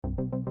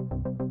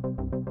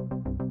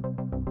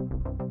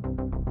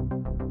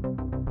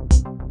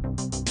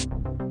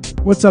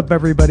What's up,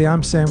 everybody?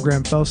 I'm Sam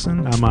Graham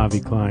Felsen. I'm Avi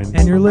Klein.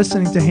 And you're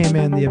listening to Hey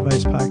Man, the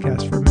Advice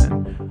Podcast for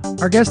Men.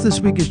 Our guest this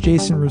week is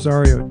Jason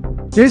Rosario.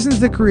 Jason's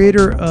the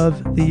creator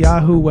of the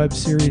Yahoo web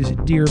series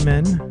Dear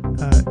Men.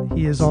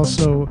 He is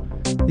also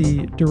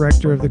the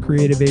director of the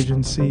creative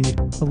agency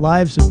The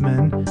Lives of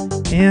Men.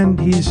 And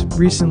he's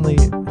recently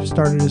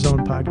started his own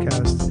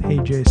podcast, Hey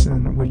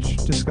Jason, which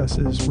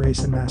discusses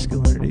race and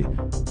masculinity.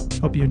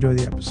 Hope you enjoy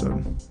the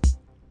episode.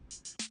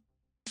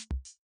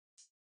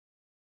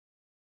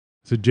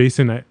 So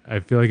Jason, I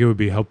feel like it would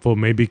be helpful.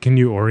 Maybe can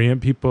you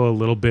orient people a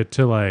little bit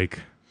to like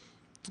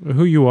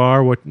who you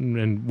are, what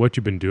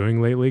you've been doing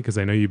lately? Because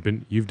I know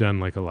you've done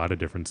like a lot of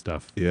different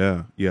stuff.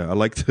 Yeah. I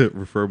like to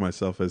refer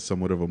myself as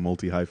somewhat of a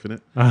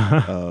multi-hyphenate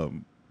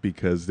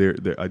because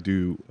I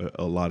do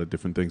a lot of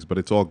different things, but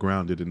it's all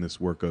grounded in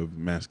this work of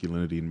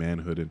masculinity and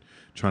manhood and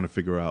trying to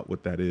figure out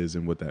what that is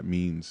and what that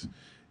means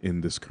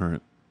in this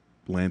current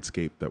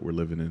landscape that we're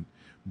living in.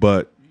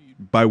 But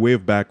by way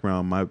of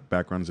background, my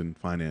background's in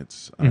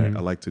finance. Mm-hmm.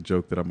 I like to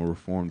joke that I'm a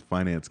reformed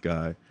finance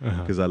guy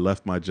because I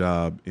left my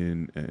job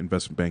in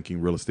investment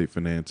banking, real estate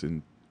finance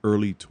in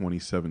early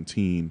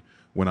 2017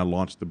 when I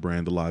launched the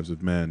brand The Lives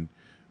of Men,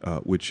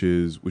 which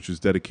is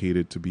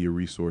dedicated to be a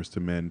resource to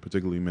men,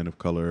 particularly men of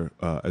color,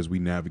 as we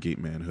navigate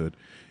manhood.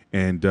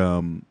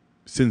 And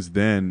since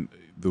then,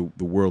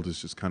 the world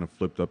has just kind of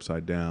flipped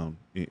upside down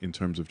in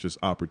terms of just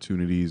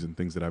opportunities and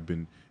things that I've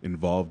been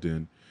involved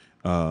in.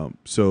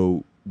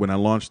 So when I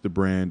launched the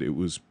brand, it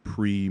was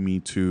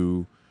pre-Me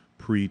Too,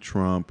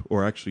 pre-Trump,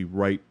 or actually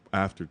right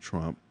after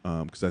Trump,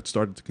 because I'd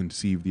started to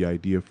conceive the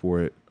idea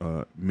for it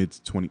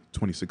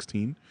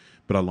mid-2016,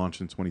 but I launched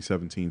in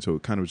 2017, so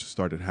it kind of just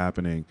started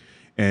happening,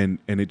 and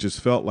it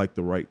just felt like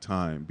the right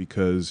time,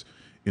 because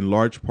in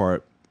large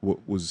part, what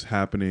was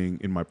happening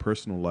in my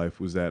personal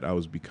life was that I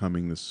was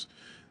becoming this,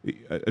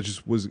 I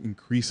just was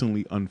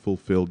increasingly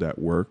unfulfilled at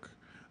work,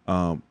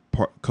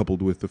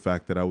 coupled with the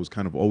fact that I was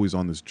kind of always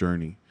on this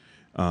journey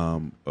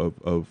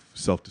of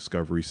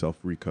self-discovery,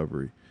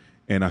 self-recovery.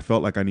 And I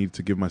felt like I needed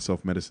to give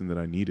myself medicine that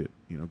I needed.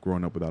 You know,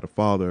 growing up without a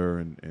father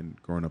and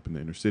growing up in the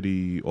inner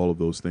city, all of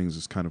those things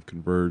just kind of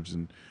converged.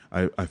 And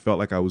I felt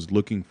like I was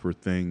looking for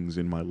things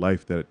in my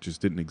life that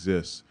just didn't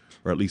exist,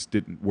 or at least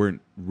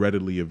weren't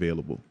readily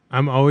available.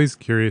 I'm always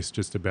curious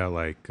just about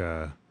like,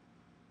 I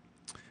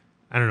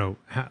don't know,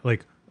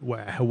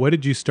 how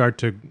did you start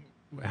to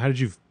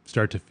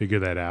figure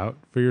that out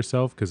for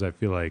yourself? Because I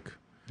feel like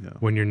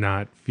when you're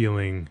not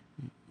feeling,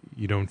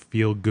 you don't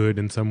feel good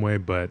in some way,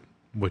 but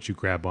what you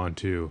grab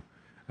onto,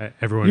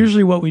 everyone.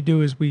 Usually what we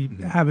do is we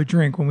have a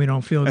drink when we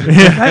don't feel good.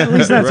 At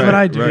least that's what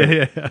I do.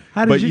 Right.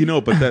 Yeah.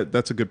 But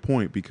that's a good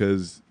point,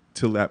 because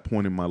till that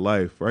point in my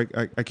life, right,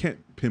 I can't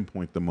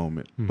pinpoint the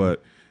moment,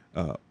 but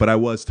I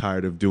was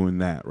tired of doing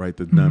that, right?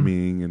 The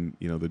numbing and,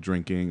 the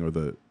drinking or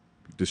the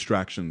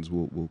distractions,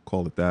 we'll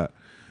call it that.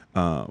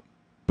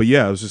 But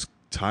yeah, I was just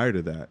tired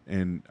of that,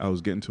 and I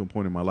was getting to a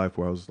point in my life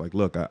where I was like,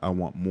 look, I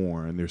want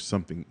more, and there's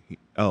something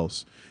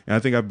else. And I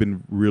think I've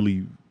been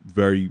really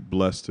very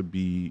blessed to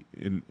be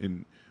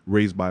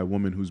raised by a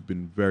woman who's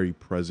been very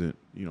present,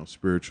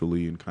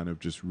 spiritually, and kind of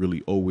just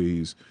really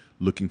always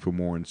looking for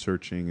more and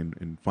searching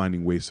and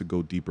finding ways to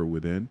go deeper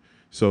within.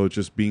 So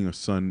just being a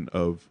son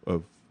of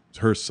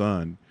her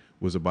son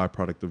was a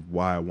byproduct of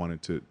why I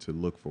wanted to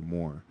look for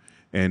more.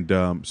 And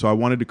so I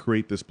wanted to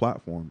create this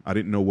platform. I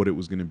didn't know what it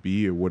was going to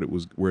be or where it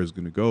was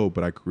going to go,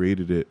 but I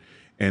created it.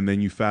 And then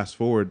you fast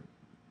forward,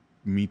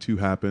 Me Too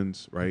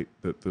happens, right?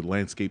 The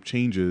landscape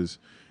changes,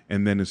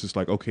 and then it's just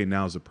like, okay,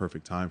 now is the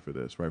perfect time for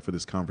this, right? For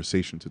this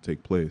conversation to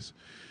take place.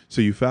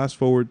 So you fast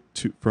forward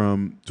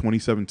from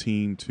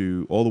 2017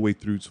 to all the way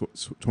through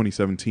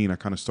 2017. I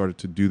kind of started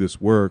to do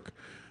this work.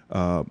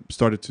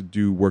 Started to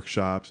do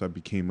workshops. I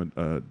became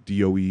a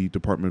DOE,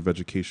 Department of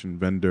Education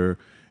vendor,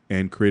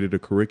 and created a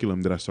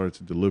curriculum that I started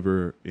to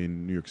deliver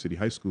in New York City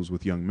high schools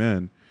with young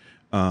men,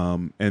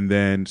 and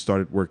then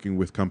started working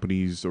with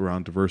companies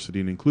around diversity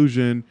and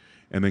inclusion,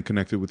 and then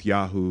connected with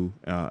Yahoo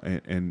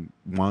and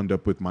wound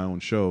up with my own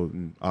show.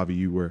 And Avi,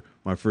 you were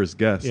my first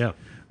guest. Yeah.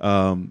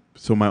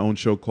 So my own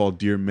show called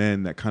Dear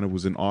Men, that kind of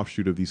was an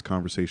offshoot of these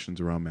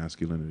conversations around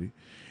masculinity.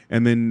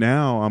 And then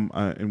now,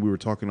 and we were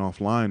talking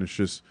offline, it's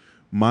just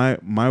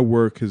my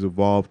work has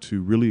evolved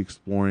to really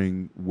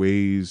exploring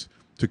ways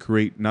to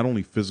create not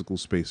only physical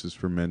spaces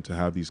for men to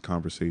have these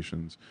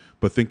conversations,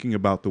 but thinking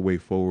about the way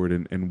forward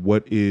and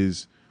what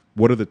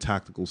are the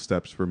tactical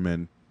steps for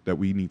men that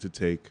we need to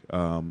take,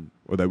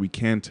 or that we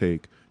can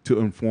take to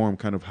inform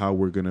kind of how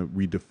we're going to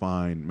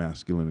redefine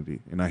masculinity.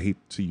 And I hate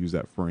to use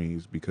that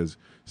phrase because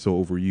it's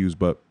so overused,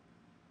 but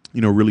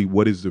really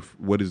what is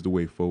the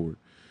way forward?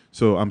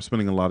 So I'm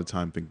spending a lot of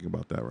time thinking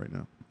about that right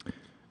now.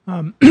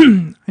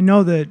 I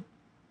know that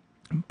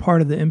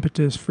part of the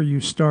impetus for you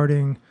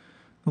starting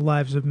The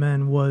Lives of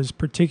Men was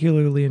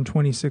particularly in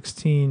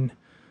 2016,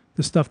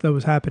 the stuff that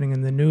was happening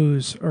in the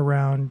news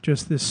around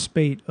just this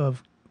spate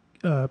of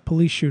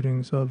police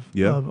shootings of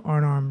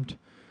unarmed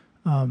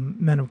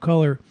men of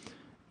color.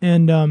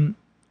 And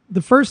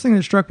the first thing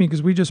that struck me,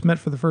 because we just met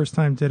for the first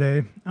time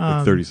today.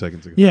 Like 30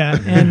 seconds ago. Yeah,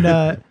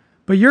 and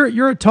But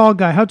you're a tall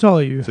guy. How tall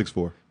are you?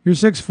 6'4". You're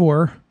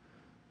 6'4".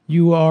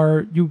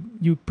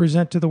 You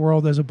present to the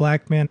world as a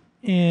black man,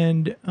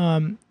 and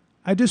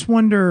I just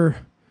wonder.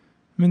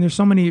 I mean, there's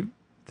so many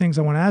things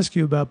I want to ask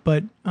you about,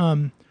 but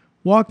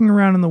walking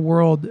around in the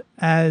world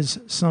as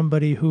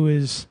somebody who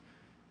is,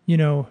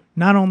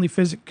 not only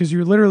because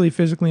you're literally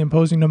physically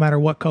imposing no matter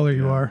what color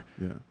you are,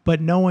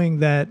 but knowing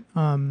that,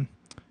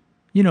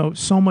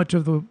 so much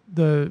of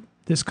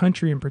this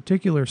country in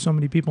particular, so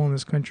many people in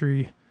this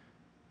country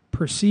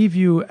perceive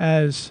you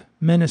as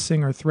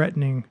menacing or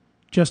threatening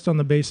just on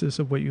the basis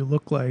of what you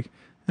look like.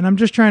 And I'm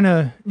just trying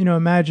to,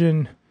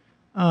 imagine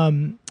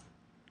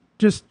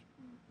just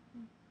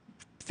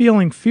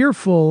feeling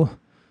fearful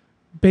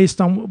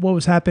based on what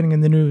was happening in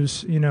the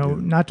news,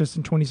 not just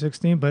in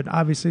 2016, but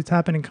obviously it's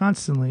happening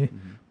constantly,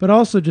 but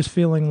also just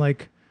feeling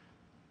like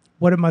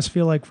what it must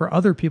feel like for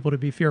other people to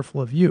be fearful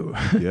of you.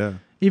 Yeah.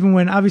 Even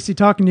when obviously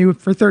talking to you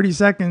for 30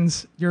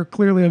 seconds, you're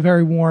clearly a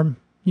very warm,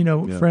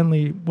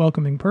 friendly,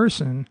 welcoming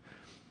person.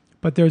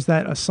 But there's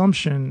that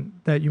assumption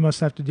that you must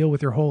have to deal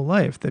with your whole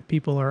life, that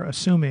people are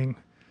assuming,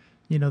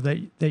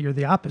 that you're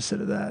the opposite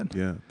of that.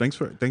 Yeah. Thanks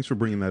for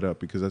bringing that up,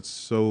 because that's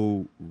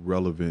so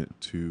relevant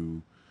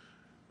to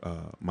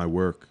my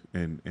work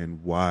and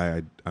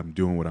why I'm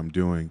doing what I'm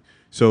doing.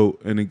 So,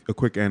 and a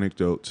quick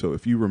anecdote. So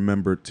if you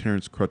remember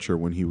Terrence Crutcher,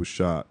 when he was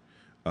shot,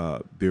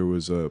 there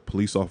was a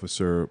police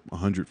officer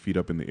 100 feet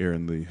up in the air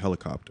in the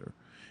helicopter.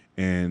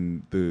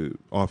 And the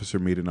officer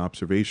made an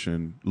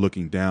observation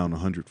looking down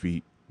 100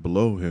 feet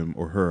below him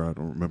or her, I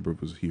don't remember if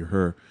it was he or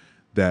her,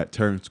 that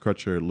Terrence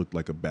Crutcher looked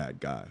like a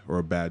bad guy or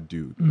a bad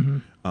dude.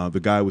 The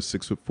guy was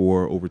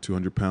 6'4", over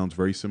 200 pounds,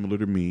 very similar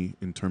to me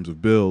in terms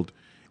of build.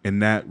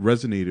 And that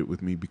resonated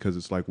with me, because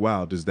it's like,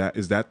 wow, is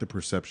that the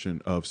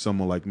perception of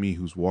someone like me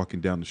who's walking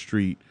down the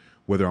street,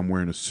 whether I'm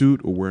wearing a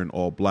suit or wearing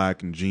all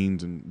black and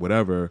jeans and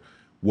whatever,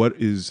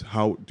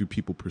 how do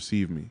people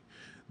perceive me?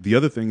 The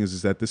other thing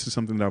is that this is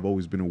something that I've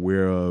always been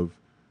aware of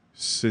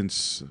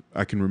since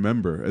I can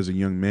remember as a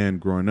young man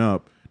growing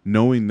up,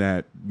 knowing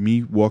that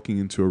me walking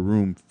into a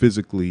room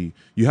physically,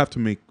 you have to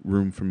make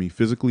room for me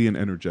physically and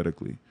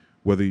energetically,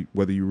 whether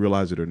you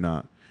realize it or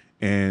not.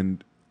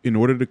 And in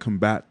order to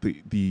combat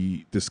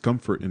the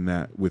discomfort in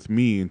that with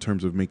me in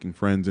terms of making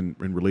friends and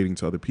relating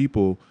to other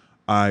people,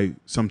 I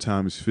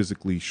sometimes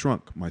physically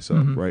shrunk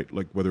myself, right?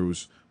 Like whether it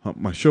was hump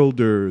my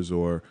shoulders,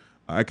 or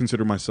I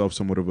consider myself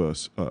somewhat of a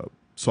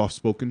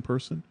soft-spoken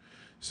person.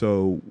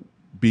 So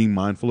being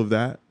mindful of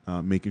that,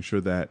 making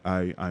sure that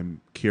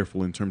I'm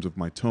careful in terms of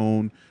my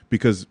tone,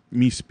 because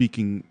me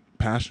speaking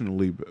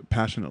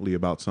passionately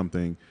about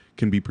something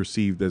can be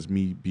perceived as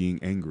me being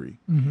angry.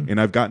 And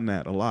I've gotten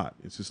that a lot.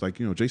 It's just like,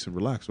 Jason,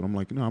 relax. But I'm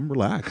like, no, I'm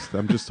relaxed.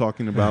 I'm just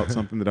talking about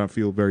something that I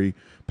feel very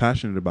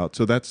passionate about.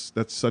 So that's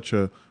such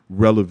a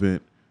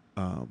relevant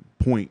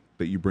point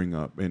that you bring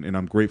up. And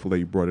I'm grateful that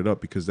you brought it up,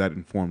 because that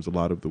informs a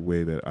lot of the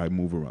way that I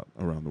move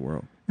around the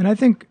world. And I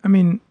think,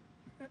 in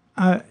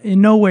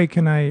no way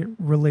can I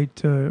relate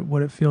to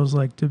what it feels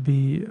like to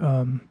be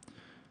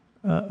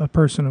a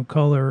person of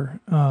color.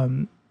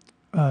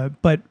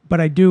 But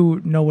I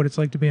do know what it's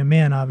like to be a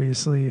man,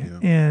 obviously. Yeah.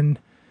 And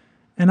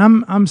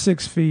I'm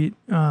 6 feet.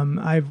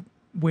 I've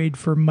weighed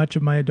for much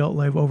of my adult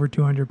life over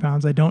 200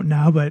 pounds. I don't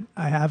now, but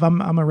I have.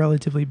 I'm a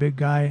relatively big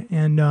guy,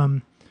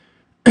 and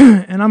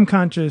and I'm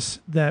conscious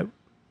that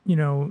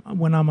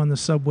when I'm on the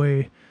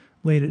subway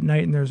late at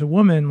night and there's a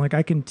woman, like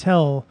I can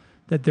tell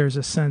that there's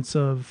a sense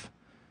of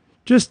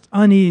just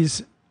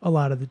unease a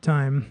lot of the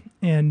time,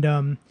 and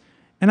I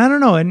don't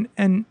know,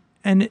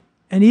 and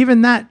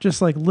even that,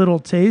 just like little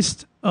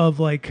taste of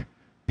like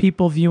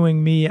people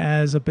viewing me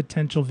as a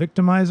potential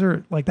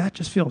victimizer, like that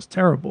just feels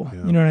terrible.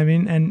 Yeah. You know what I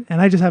mean? And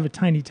I just have a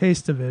tiny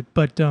taste of it,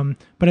 but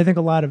I think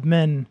a lot of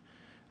men,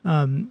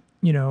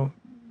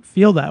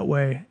 feel that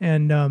way,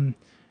 and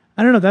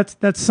I don't know.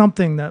 That's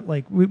something that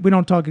like we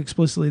don't talk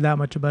explicitly that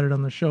much about it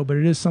on the show, but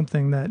it is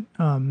something that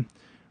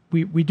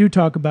we do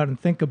talk about and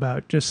think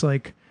about, just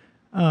like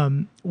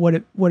what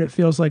it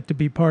feels like to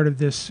be part of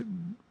this,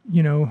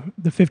 the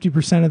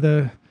 50% of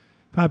the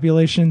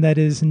population that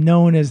is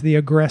known as the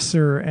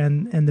aggressor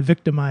and the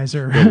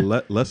victimizer.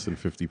 Well, less than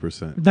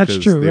 50%. That's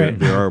true, right?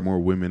 There are more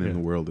women in the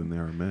world than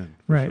there are men.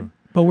 Right. Sure.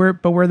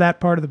 But we're that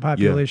part of the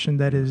population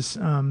that is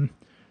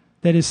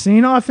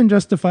seen often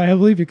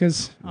justifiably,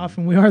 because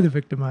often we are the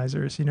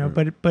victimizers,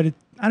 right. But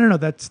I don't know,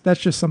 that's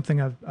just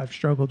something I've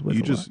struggled with.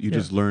 You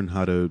just learn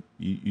how to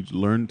you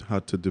learned how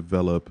to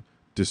develop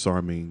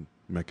disarming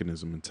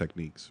mechanism and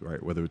techniques,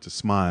 right? Whether it's a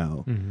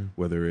smile,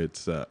 whether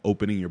it's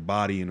opening your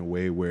body in a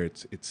way where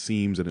it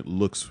seems and it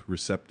looks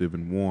receptive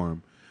and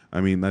warm.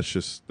 I mean, that's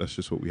just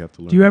what we have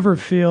to learn. Do you ever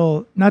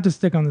feel, not to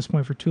stick on this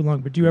point for too long,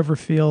 but do you ever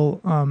feel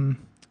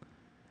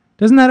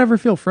doesn't that ever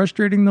feel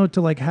frustrating though,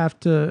 to like have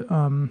to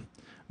on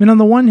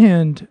the one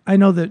hand, I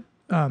know that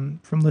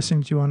from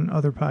listening to you on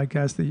other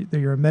podcasts that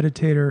you're a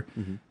meditator,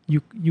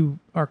 you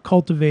are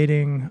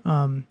cultivating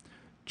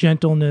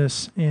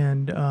gentleness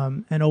and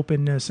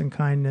openness and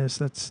kindness.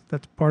 That's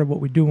part of what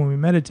we do when we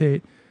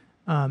meditate,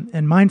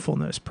 and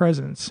mindfulness,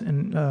 presence,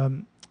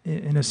 and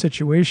in a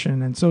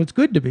situation. And so it's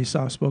good to be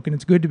soft spoken.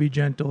 It's good to be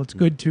gentle. It's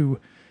good to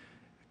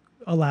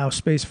allow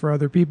space for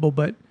other people.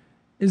 But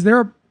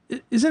isn't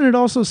it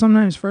also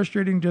sometimes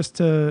frustrating just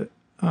to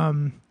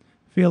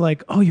feel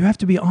like, oh, you have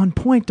to be on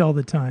point all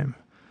the time?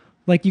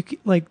 Like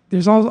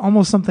there's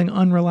almost something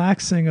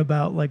unrelaxing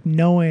about like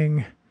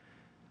knowing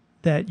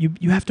that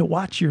you have to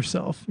watch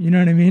yourself. You know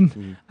what I mean?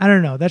 Mm. I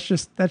don't know. That's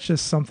just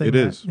something. It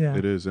is.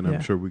 And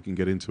I'm sure we can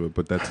get into it,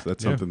 but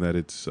that's something that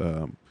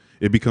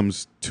it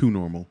becomes too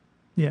normal.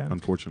 Yeah.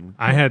 Unfortunately.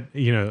 I had,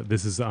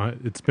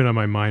 it's been on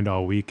my mind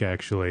all week,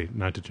 actually,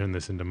 not to turn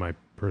this into my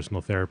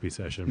personal therapy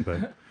session,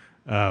 but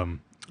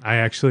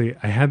I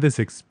had this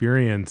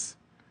experience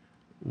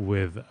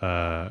with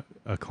a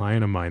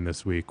client of mine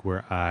this week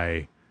where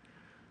I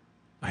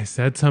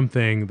said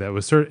something that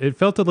was it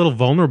felt a little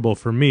vulnerable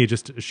for me,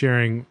 just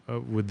sharing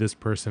with this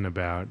person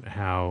about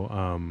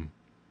how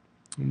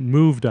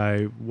moved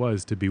I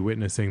was to be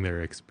witnessing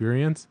their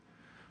experience.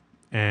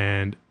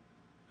 And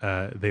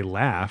they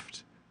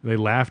laughed. They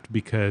laughed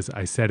because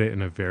I said it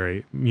in a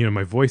very,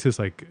 my voice is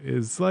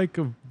like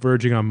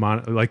verging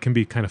on can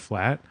be kind of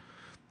flat.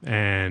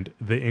 And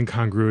the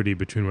incongruity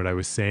between what I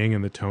was saying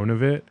and the tone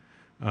of it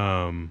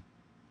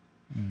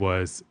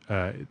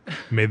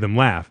made them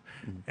laugh.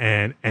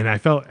 And I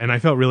felt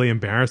really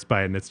embarrassed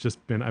by it.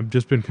 And I've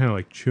just been kind of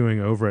like chewing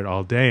over it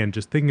all day and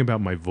just thinking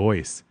about my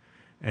voice.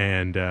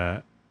 And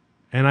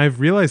I've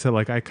realized that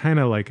like I kind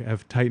of like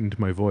have tightened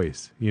my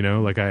voice,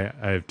 like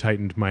I've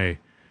tightened my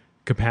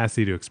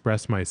capacity to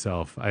express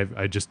myself. I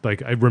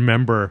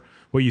remember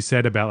what you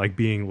said about like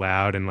being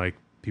loud and like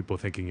people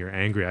thinking you're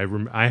angry.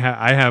 I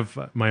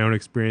have my own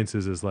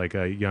experiences as like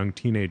a young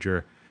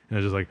teenager, and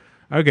I was just like,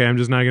 okay, I'm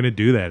just not going to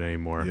do that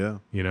anymore. Yeah.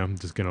 I'm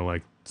just going to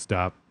like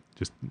stop,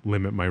 just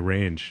limit my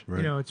range.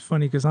 Right. It's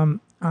funny because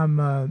I'm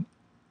kind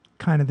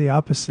of the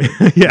opposite.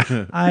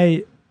 Yeah.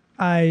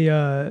 I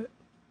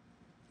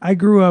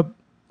grew up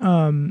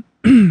kind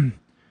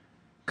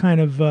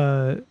of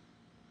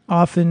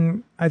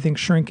often, I think,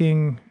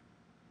 shrinking,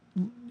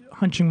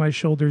 hunching my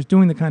shoulders,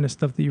 doing the kind of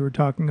stuff that you were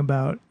talking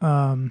about.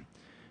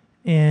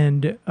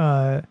 And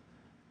I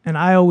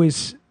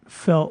always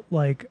felt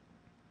like,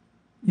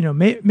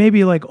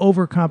 maybe like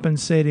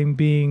overcompensating,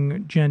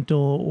 being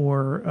gentle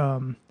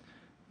or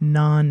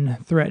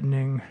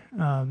non-threatening,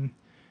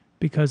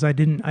 because I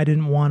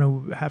didn't want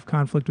to have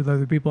conflict with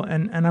other people.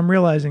 And I'm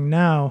realizing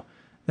now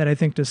that I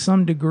think to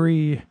some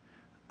degree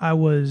I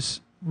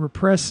was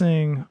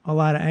repressing a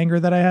lot of anger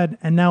that I had,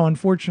 and now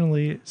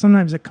unfortunately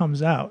sometimes it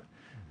comes out.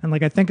 And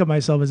like I think of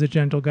myself as a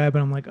gentle guy,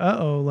 but I'm like,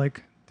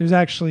 like there's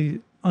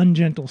actually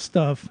ungentle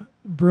stuff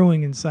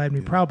brewing inside me,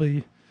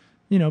 probably,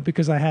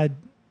 because I had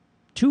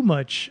too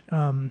much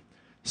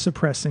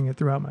suppressing it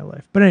throughout my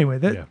life. But anyway,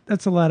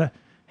 that's a lot of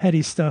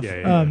heady stuff.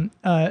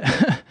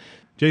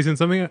 Jason,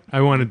 something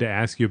I wanted to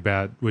ask you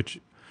about, which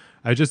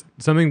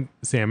something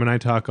Sam and I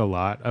talk a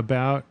lot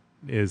about,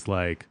 is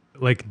like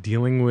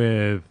dealing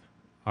with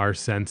our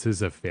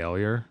senses of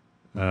failure.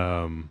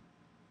 Sam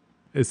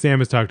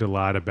has talked a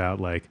lot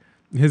about like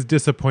his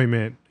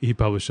disappointment. He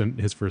published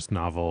his first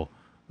novel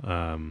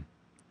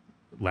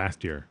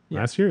last year. Yeah.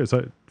 Last year? So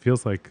it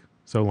feels like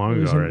so long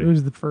ago already. It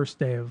was the first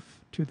day of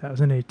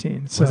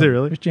 2018. So was it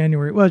really? It was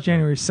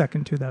January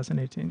 2nd,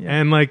 2018.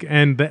 Yeah.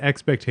 And the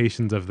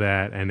expectations of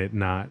that, and it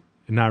not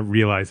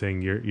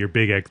realizing your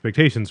big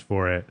expectations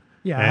for it.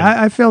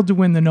 Yeah, I failed to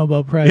win the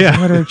Nobel Prize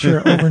in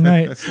literature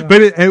overnight. So.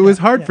 But it was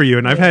hard for you,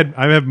 and I've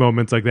had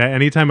moments like that.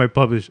 Anytime I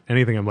publish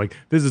anything, I'm like,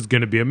 this is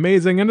going to be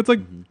amazing, and it's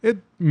like it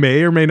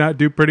may or may not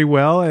do pretty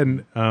well,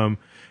 and so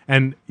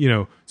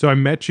I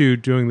met you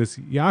doing this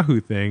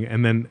Yahoo thing,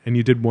 and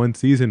you did one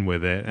season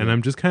with it, and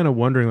I'm just kind of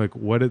wondering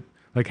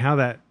like how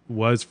that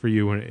was for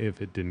you, and if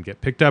it didn't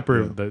get picked up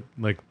or I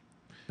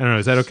don't know.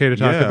 Is that okay to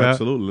talk about? Yeah,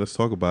 absolutely. Let's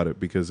talk about it,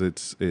 because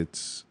it's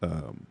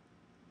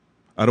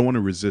I don't want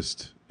to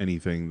resist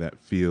anything that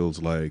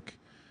feels like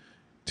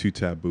too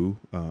taboo.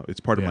 It's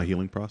part of my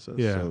healing process.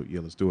 Yeah. So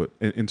let's do it.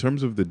 In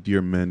terms of the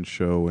Dear Men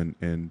show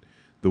and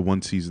the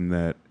one season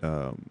that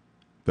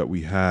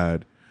we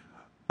had,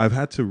 I've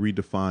had to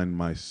redefine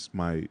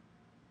my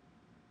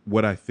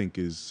what I think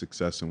is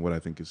success and what I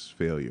think is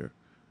failure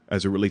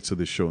as it relates to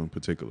this show in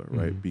particular,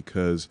 right? Mm-hmm.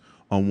 Because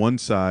on one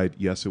side,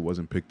 yes, it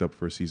wasn't picked up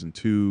for season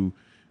 2.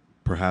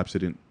 Perhaps it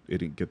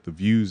didn't get the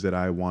views that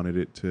I wanted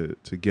it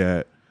to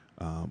get.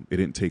 It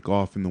didn't take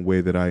off in the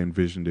way that I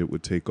envisioned it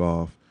would take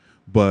off.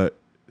 But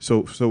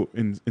so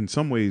in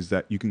some ways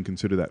that you can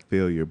consider that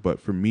failure. But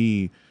for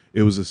me,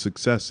 it was a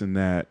success in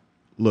that,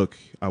 look,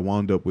 I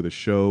wound up with a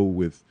show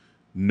with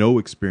no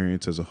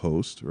experience as a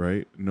host,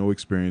 right? No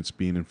experience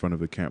being in front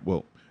of a camera.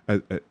 Well,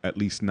 at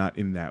least not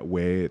in that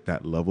way, at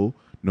that level.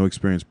 No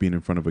experience being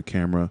in front of a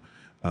camera.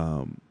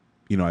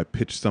 I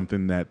pitched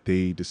something that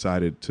they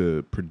decided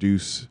to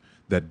produce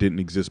that didn't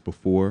exist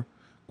before.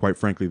 Quite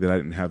frankly, that I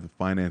didn't have the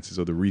finances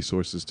or the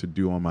resources to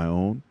do on my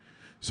own.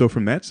 So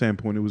from that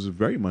standpoint, it was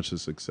very much a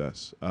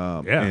success.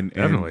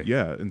 Definitely.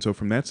 And so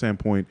from that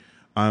standpoint,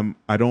 I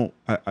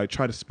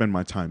try to spend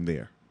my time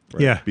there.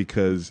 Right? Yeah.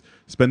 Because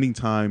spending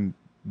time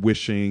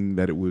wishing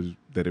that it was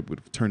that it would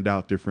have turned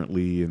out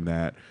differently, and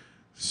that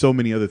so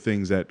many other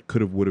things that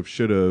could have, would have,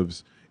 should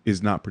have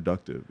is not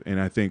productive.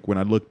 And I think when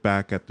I look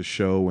back at the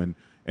show, and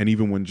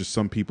even when just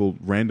some people,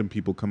 random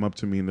people, come up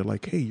to me and they're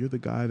like, "Hey, you're the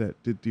guy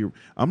that did the,"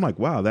 I'm like,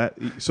 "Wow, that."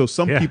 So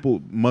some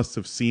people must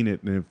have seen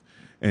it and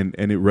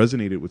it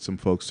resonated with some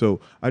folks. So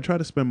I try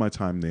to spend my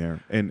time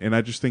there, and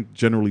I just think,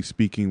 generally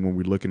speaking, when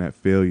we're looking at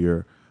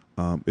failure,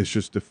 it's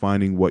just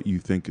defining what you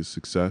think is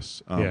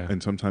success,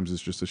 and sometimes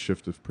it's just a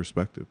shift of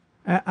perspective.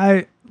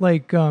 I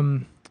like.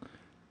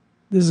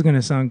 This is going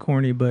to sound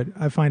corny, but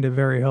I find it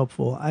very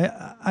helpful.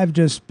 I've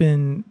just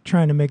been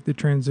trying to make the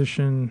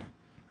transition,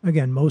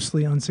 again,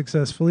 mostly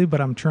unsuccessfully,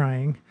 but I'm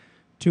trying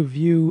to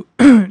view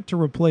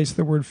to replace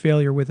the word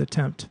failure with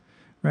attempt,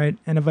 right?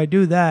 And if I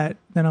do that,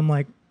 then I'm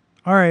like,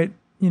 all right,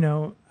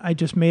 I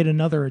just made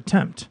another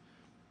attempt.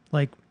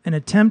 Like an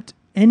attempt,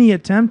 any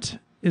attempt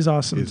is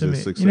awesome to me.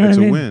 It's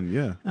a win,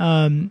 yeah.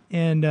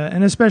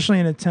 And especially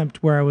an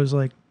attempt where I was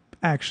like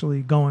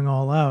actually going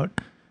all out,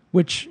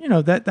 which,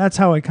 that's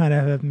how I kind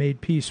of have made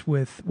peace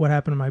with what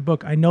happened in my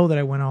book. I know that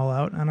I went all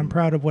out, and I'm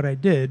proud of what I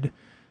did,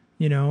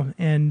 and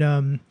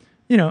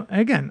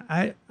again,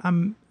 I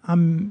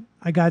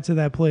got to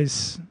that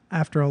place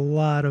after a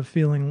lot of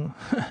feeling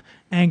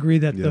angry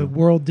that the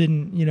world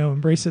didn't,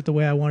 embrace it the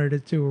way I wanted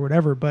it to, or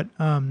whatever. But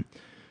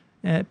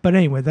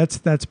anyway, that's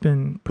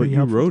been pretty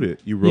helpful.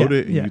 You wrote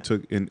it, and you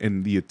took,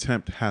 and the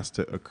attempt has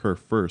to occur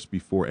first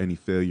before any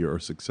failure or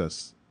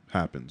success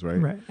happens, right?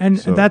 Right. And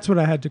that's what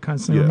I had to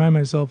constantly remind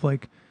myself,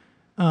 like,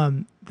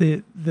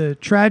 the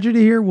tragedy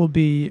here will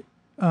be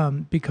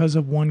because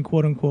of one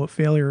quote unquote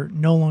failure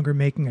no longer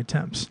making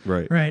attempts.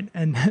 Right.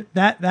 And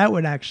that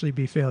would actually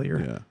be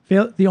failure.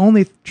 The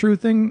only true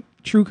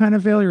kind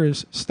of failure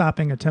is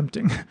stopping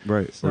attempting.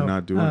 Right. So, or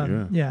not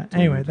doing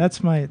Anyway,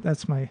 that's my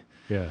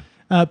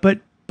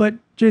but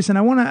Jason,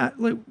 I want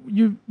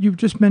to, you've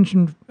just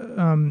mentioned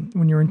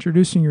when you're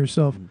introducing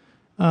yourself,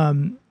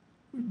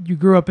 you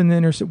grew up in the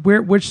inner city.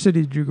 Which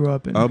city did you grow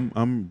up in? I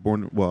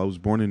was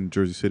born in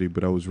Jersey City,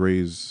 but I was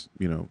raised,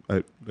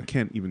 I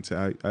can't even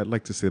say, I'd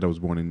like to say that I was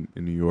born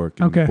in New York,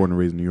 and born and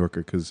raised a New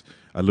Yorker, because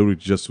I literally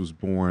just was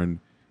born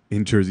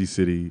in Jersey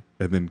City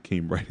and then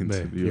came right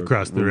into New York. You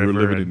crossed the river. We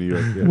were living in New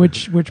York. Yeah.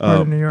 Which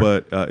part of New York?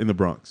 But in the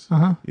Bronx.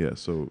 Yeah,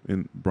 so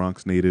in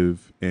Bronx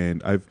native.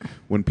 And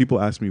when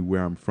people ask me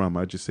where I'm from,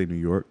 I just say New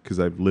York, because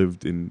I've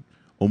lived in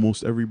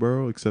almost every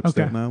borough except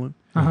Staten Island.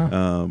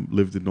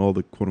 Lived in all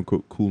the quote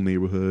unquote cool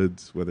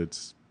neighborhoods, whether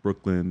it's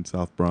Brooklyn,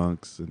 South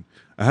Bronx, and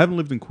I haven't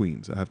lived in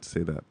Queens. I have to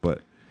say that, but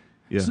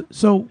yeah.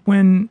 So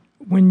when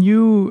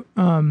you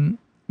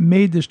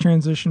made this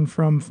transition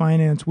from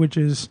finance, which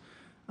is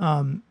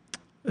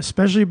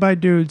especially by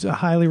dudes a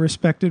highly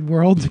respected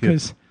world,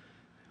 because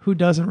who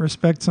doesn't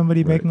respect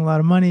somebody making a lot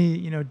of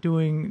money?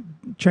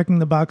 Checking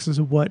the boxes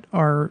of what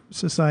our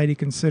society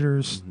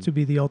considers to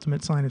be the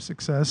ultimate sign of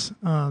success,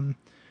 and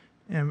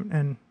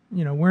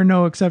we're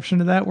no exception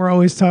to that. We're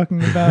always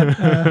talking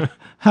about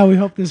how we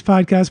hope this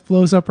podcast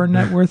blows up our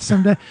net worth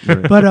someday.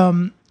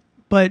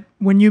 But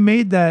when you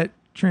made that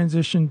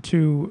transition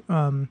to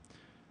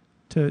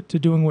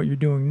doing what you're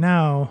doing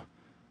now,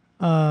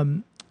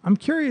 I'm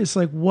curious,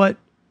 what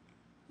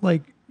are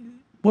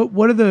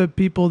the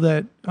people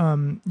that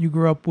you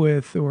grew up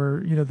with,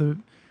 or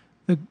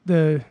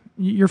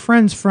your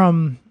friends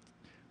from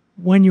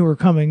when you were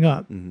coming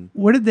up?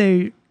 What did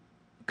they?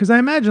 Because I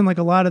imagine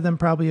a lot of them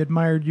probably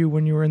admired you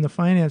when you were in the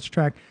finance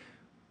track.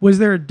 Was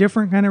there a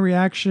different kind of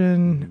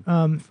reaction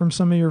from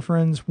some of your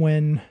friends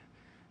when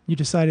you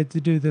decided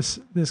to do this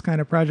kind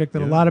of project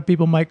that a lot of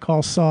people might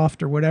call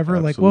soft or whatever?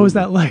 Absolutely. What was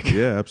that like?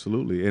 Yeah,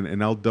 absolutely.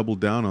 And I'll double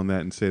down on that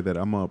and say that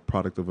I'm a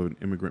product of an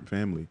immigrant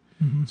family.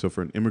 So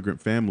for an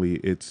immigrant family,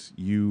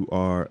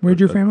 where'd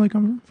your family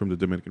come from? From the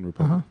Dominican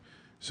Republic.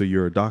 So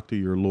you're a doctor,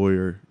 you're a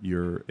lawyer,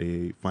 you're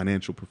a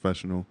financial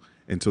professional.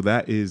 And so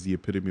that is the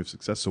epitome of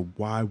success. So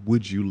why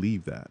would you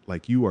leave that?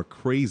 You are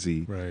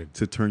crazy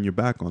to turn your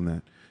back on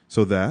that.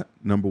 So that,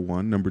 number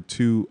one. Number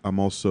two, I'm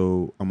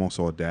also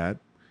a dad.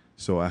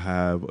 So I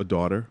have a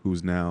daughter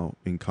who's now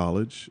in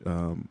college.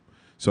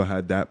 So I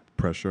had that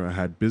pressure. I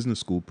had business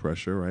school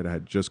pressure, right? I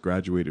had just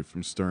graduated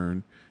from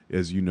Stern.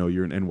 As you know,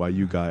 you're an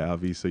NYU guy,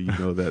 Avi, so you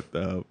know that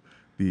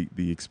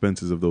the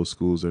expenses of those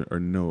schools are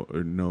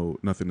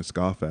nothing to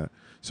scoff at.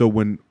 So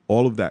when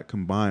all of that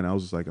combined, I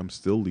was just like, I'm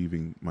still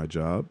leaving my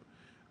job.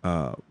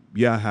 I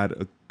had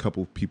a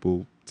couple of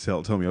people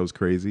tell me I was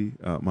crazy.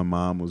 My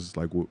mom was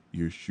like, well,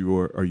 "You're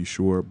sure? Are you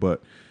sure?"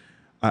 But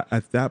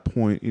at that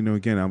point,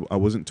 again, I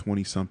wasn't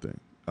 20 something.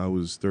 I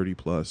was 30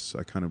 plus.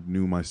 I kind of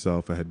knew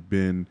myself. I had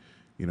been,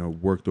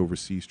 worked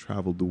overseas,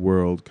 traveled the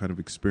world, kind of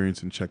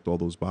experienced and checked all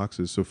those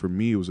boxes. So for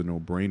me, it was a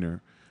no-brainer,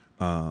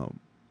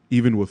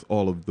 even with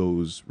all of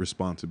those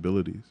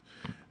responsibilities.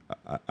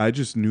 I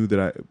just knew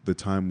that the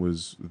time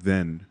was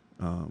then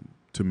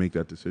to make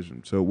that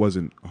decision. So it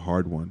wasn't a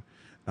hard one.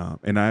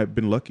 And I've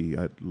been lucky.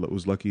 I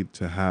was lucky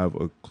to have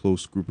a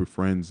close group of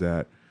friends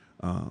that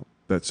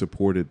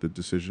supported the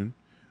decision.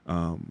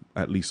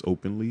 at least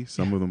openly.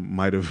 Some of them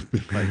might have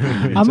been like,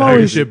 I'm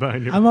always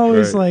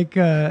Right.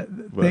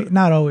 like,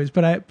 not always,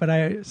 but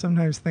I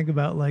sometimes think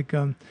about like,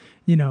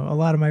 you know, a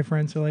lot of my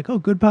friends are like, "Oh,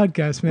 good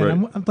podcast,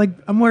 man." Right.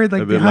 I'm worried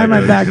like And they're behind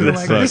like, my back, "This they're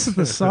like, "This is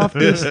the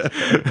softest."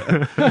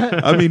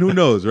 I mean, who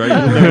knows, right?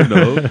 You never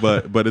know.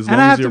 But as long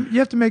as you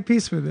have to make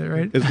peace with it,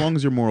 right? as long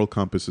as your moral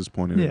compass is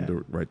pointing Yeah. in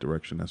the right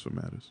direction, that's what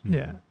matters.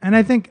 Yeah, and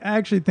I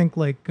actually think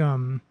like,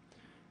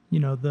 you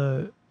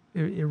know,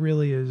 it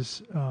really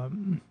is.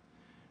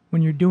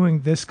 When you're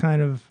doing this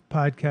kind of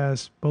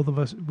podcast, both of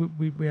us,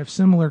 we have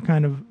similar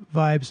kind of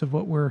vibes of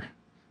what we're,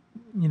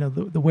 you know,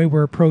 the way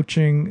we're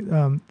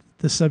approaching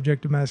the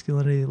subject of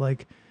masculinity.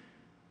 Like,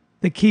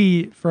 the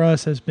key for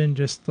us has been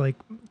just like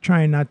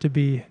trying not to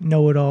be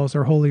know-it-alls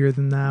or holier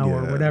than thou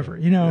or whatever,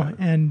 you know,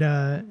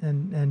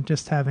 and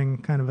just having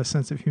kind of a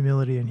sense of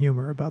humility and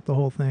humor about the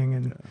whole thing.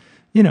 And,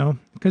 you know,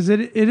 because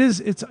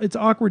it's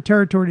awkward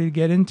territory to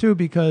get into,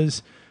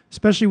 because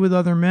especially with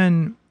other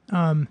men,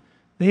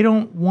 they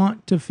don't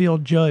want to feel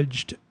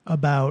judged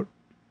about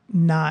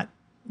not,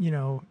 you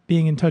know,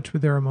 being in touch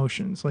with their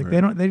emotions. Like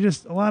a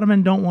lot of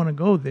men don't want to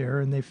go there,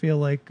 and they feel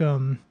like,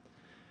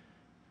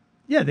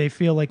 they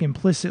feel like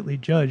implicitly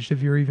judged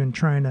if you're even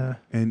trying to.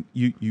 And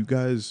you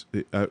guys,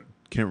 I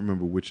can't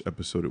remember which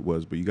episode it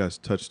was, but you guys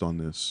touched on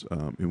this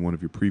in one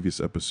of your previous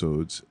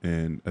episodes,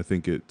 and I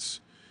think it's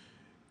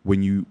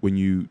when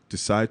you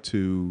decide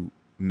to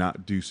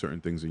not do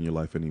certain things in your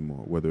life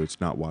anymore, whether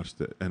it's not watch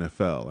the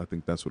NFL, I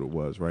think that's what it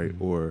was, right?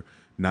 Mm-hmm. Or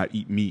not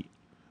eat meat,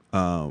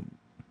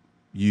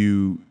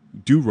 you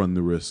do run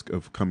the risk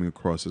of coming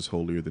across as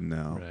holier than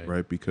thou,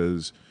 right?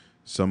 Because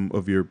some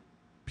of your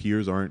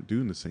peers aren't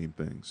doing the same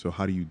thing. So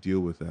how do you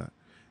deal with that?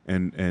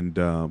 And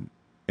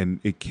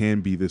it can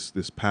be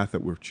this path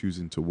that we're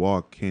choosing to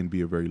walk can be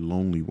a very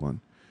lonely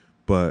one,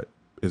 but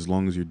as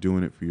long as you're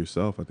doing it for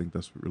yourself, I think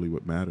that's really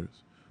what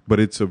matters. But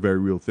it's a very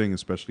real thing,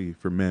 especially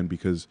for men,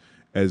 because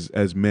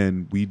as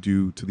men, we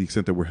do, to the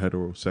extent that we're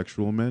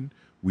heterosexual men,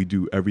 we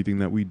do everything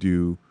that we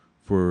do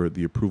for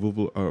the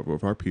approval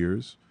of our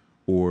peers,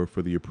 or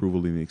for the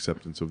approval and the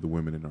acceptance of the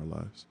women in our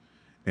lives.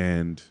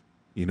 And,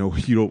 you know,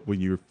 when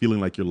you're feeling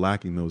like you're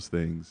lacking those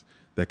things,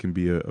 that can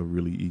be a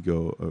really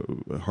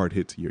a hard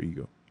hit to your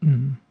ego.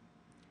 Mm-hmm.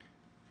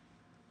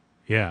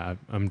 Yeah,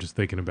 I'm just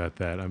thinking about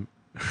that. I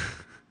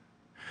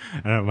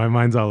don't know, my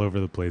mind's all over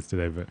the place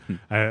today, but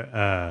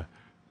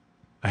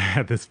I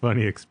had this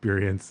funny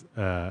experience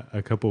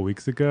a couple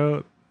weeks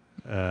ago.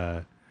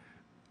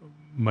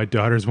 My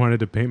daughters wanted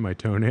to paint my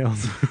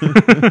toenails,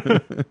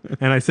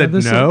 and I said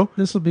no.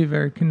 This will be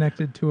very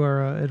connected to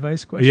our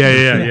advice question.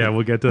 Yeah.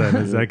 We'll get to that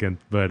in a second.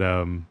 But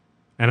and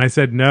I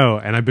said no,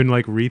 and I've been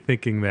like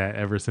rethinking that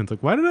ever since.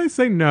 Like, why did I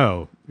say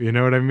no? You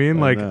know what I mean?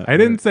 Like, I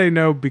didn't say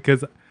no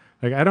because,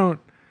 like, I don't.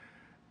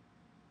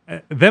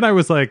 Then I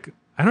was like,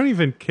 I don't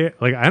even care.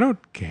 Like, I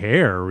don't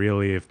care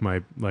really if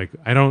my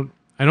I don't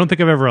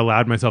think I've ever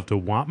allowed myself to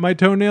want my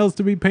toenails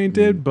to be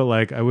painted, but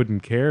like I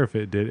wouldn't care if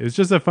it did. It's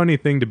just a funny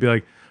thing to be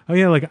like, oh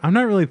yeah, like I'm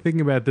not really thinking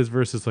about this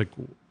versus like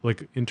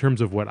in terms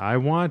of what I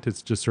want.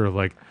 It's just sort of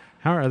like,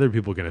 how are other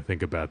people going to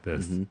think about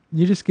this? Mm-hmm.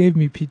 You just gave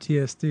me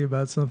PTSD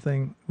about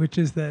something, which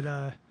is that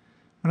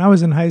when I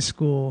was in high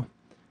school,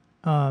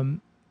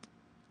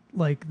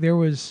 like there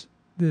was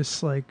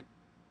this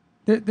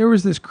there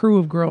was this crew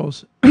of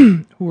girls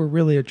who were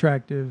really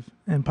attractive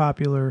and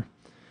popular.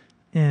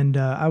 And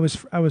I was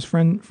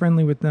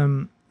friendly with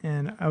them,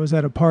 and I was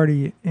at a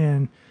party,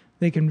 and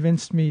they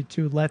convinced me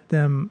to let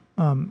them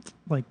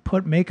like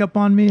put makeup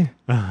on me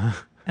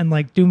and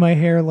like do my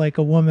hair like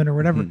a woman or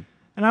whatever. Mm-hmm.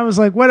 And I was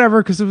like,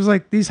 whatever, because it was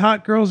like these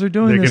hot girls are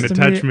doing They're this to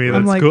touch me.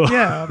 I'm That's like, cool.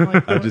 yeah. I'm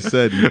like, I just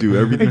said you do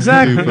everything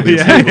exactly. you do for the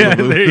yeah,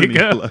 there you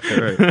go.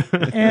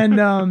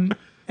 Right.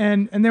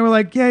 And they were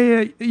like,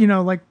 yeah, you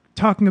know, like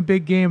talking a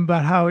big game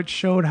about how it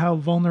showed how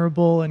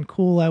vulnerable and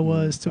cool I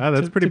was to. Wow,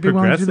 that's pretty to be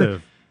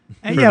progressive.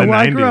 And yeah,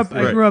 well, 90s.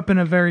 I grew up in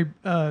a very,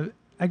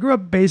 I grew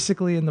up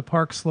basically in the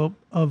Park Slope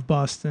of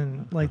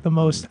Boston, like the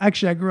most.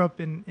 Actually, I grew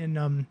up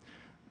in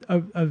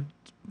a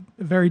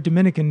very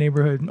Dominican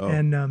neighborhood,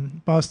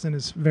 and Boston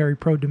is very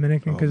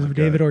pro-Dominican because of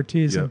David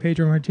Ortiz and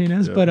Pedro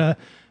Martinez. Yep.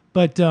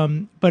 But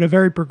a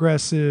very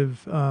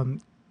progressive,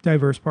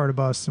 diverse part of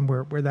Boston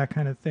where that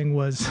kind of thing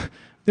was.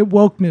 That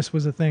wokeness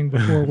was a thing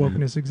before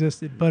wokeness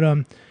existed.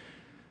 But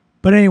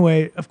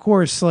anyway, of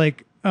course,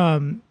 like.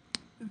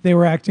 They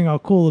were acting all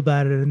cool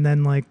about it, and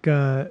then like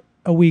a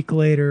week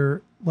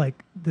later, like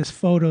this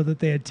photo that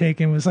they had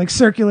taken was like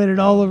circulated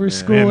all over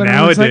school, and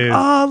I was like,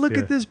 "Oh, look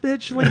at this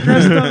bitch like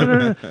dressed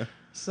up."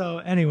 So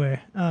anyway,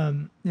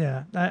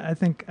 I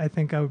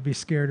think I would be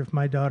scared if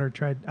my daughter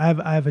tried. I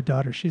have a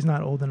daughter. She's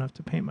not old enough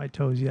to paint my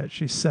toes yet.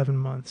 She's 7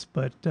 months,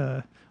 but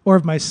or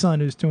if my son,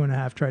 who's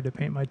 2.5, tried to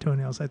paint my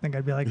toenails, I think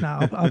I'd be like,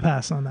 "Nah, I'll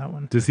pass on that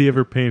one." Does he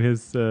ever paint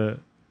his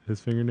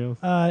fingernails?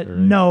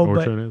 No, or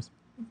but. toenails?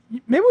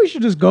 Maybe we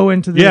should just go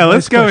into the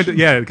let's go question.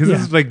 into because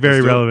this is like very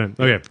relevant.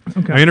 Okay.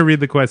 I'm gonna read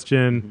the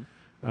question.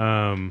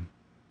 And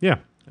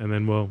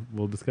then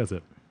we'll discuss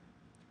it.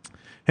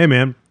 Hey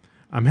man,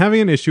 I'm having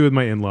an issue with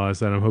my in-laws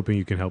that I'm hoping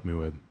you can help me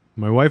with.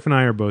 My wife and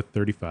I are both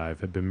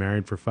 35, have been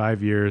married for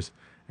 5 years,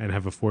 and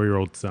have a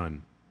 4-year-old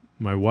son.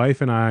 My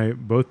wife and I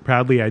both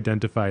proudly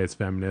identify as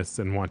feminists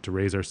and want to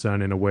raise our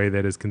son in a way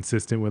that is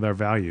consistent with our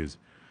values.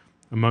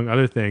 Among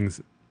other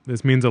things,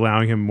 this means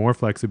allowing him more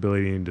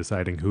flexibility in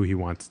deciding who he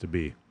wants to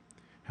be,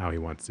 how he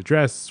wants to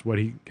dress, what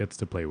he gets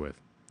to play with.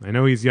 I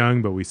know he's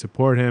young, but we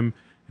support him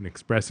in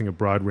expressing a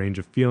broad range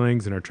of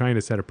feelings and are trying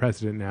to set a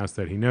precedent now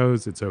so that he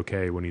knows it's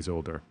okay when he's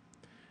older.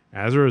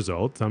 As a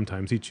result,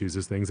 sometimes he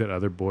chooses things that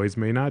other boys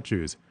may not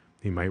choose.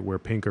 He might wear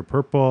pink or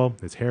purple,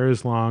 his hair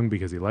is long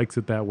because he likes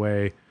it that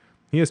way.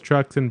 He has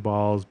trucks and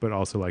balls, but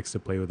also likes to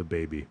play with a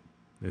baby.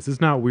 This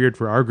is not weird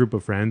for our group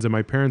of friends, and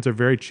my parents are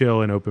very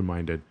chill and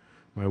open-minded.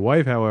 My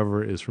wife,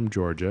 however, is from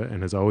Georgia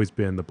and has always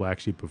been the black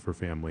sheep of her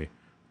family.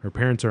 Her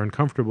parents are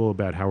uncomfortable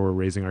about how we're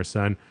raising our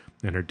son,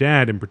 and her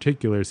dad, in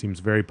particular, seems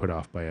very put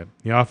off by it.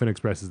 He often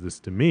expresses this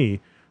to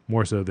me,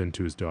 more so than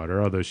to his daughter,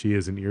 although she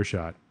is in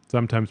earshot.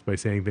 Sometimes by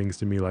saying things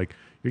to me like,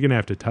 "You're going to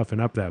have to toughen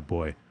up that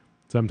boy."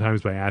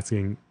 Sometimes by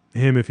asking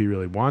him if he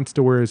really wants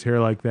to wear his hair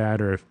like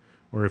that, or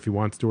if he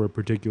wants to wear a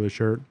particular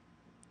shirt.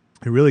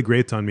 It really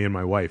grates on me and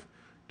my wife.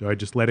 Do I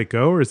just let it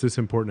go, or is this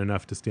important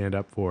enough to stand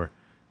up for?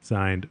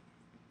 Signed,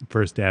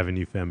 First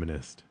Avenue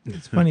Feminist.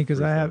 It's funny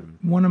because I have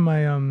one of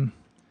my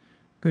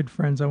good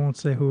friends, I won't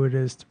say who it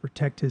is to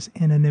protect his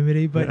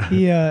anonymity, but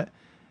he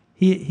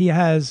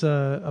has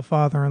a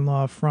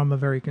father-in-law from a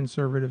very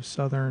conservative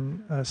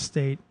southern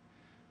state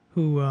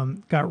who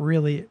got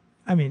really,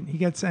 he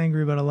gets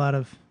angry about a lot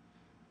of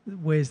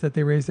ways that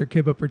they raise their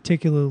kid, but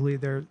particularly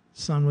their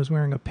son was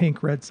wearing a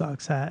pink Red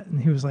Sox hat,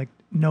 and he was like,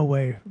 "No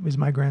way is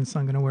my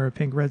grandson going to wear a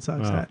pink Red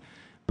Sox hat."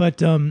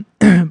 But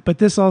but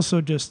this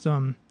also just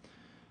a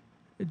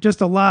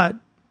lot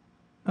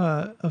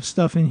of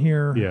stuff in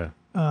here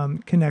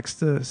connects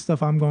to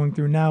stuff I'm going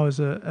through now as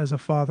a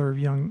father of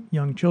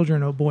young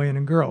children, a boy and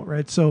a girl,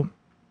 right? So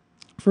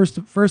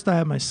first I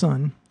have my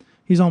son.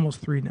 He's almost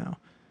 3 now,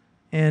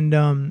 and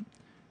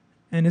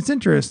it's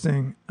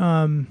interesting.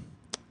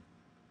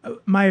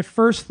 My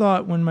first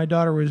thought when my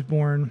daughter was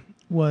born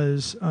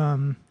was,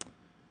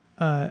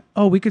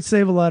 we could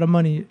save a lot of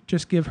money,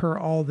 just give her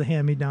all the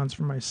hand-me-downs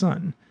for my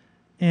son.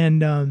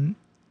 And I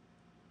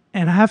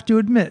have to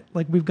admit,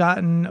 like, we've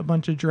gotten a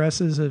bunch of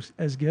dresses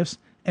as gifts.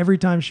 Every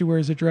time she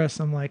wears a dress,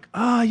 I'm like,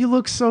 you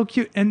look so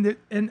cute. And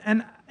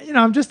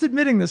I'm just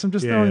admitting this. I'm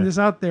just throwing this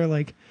out there.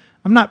 Like,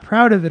 I'm not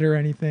proud of it or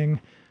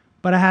anything,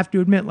 but I have to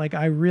admit, like,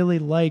 I really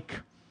like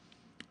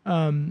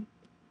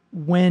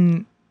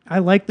when I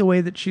like the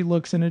way that she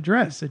looks in a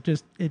dress. It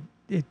just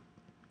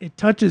it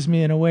touches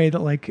me in a way that,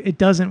 like, it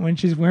doesn't when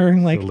she's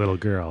wearing, like, a little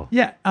girl.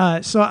 Yeah.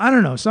 So I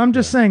don't know. So I'm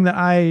just saying that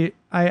I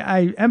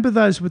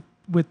empathize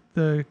with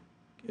the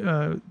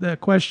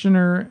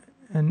questioner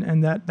and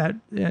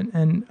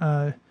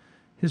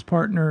his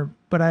partner,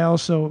 but I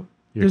also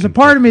there's a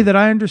part of me that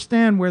I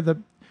understand where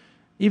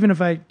even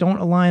if I don't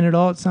align at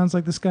all, it sounds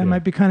like this guy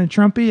might be kind of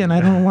Trumpy, and I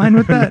don't align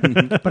with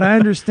that. But I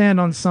understand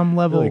on some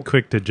level, really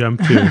quick to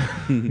jump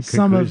to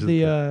some of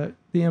the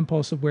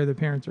impulse of where the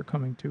parents are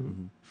coming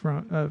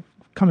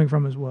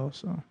from as well.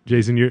 So,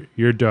 Jason,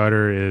 your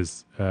daughter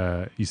is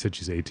you said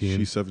she's 18.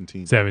 She's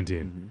 17. 17.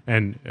 Mm-hmm.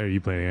 And are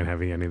you planning on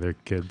having any other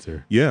kids?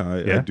 Or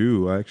I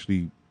do. I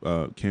actually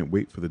can't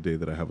wait for the day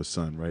that I have a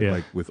son. Right,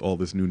 like with all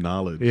this new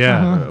knowledge.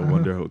 I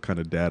wonder what kind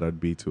of dad I'd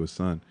be to a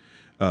son.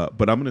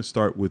 But I'm going to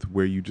start with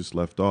where you just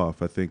left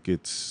off. I think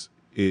it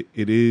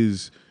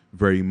is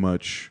very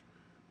much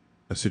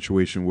a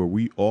situation where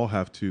we all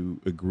have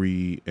to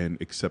agree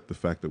and accept the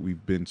fact that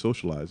we've been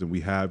socialized and we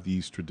have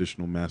these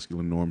traditional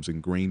masculine norms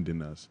ingrained in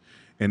us.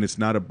 And it's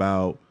not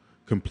about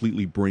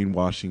completely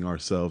brainwashing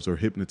ourselves or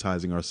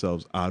hypnotizing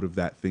ourselves out of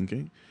that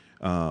thinking.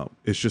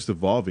 It's just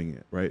evolving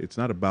it, right? It's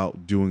not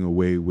about doing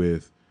away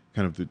with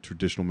kind of the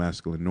traditional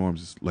masculine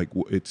norms. It's like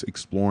it's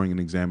exploring and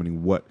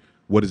examining what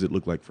does it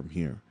look like from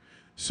here.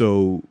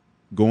 So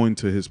going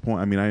to his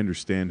point, I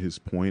understand his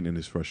point and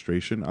his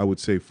frustration. I would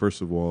say,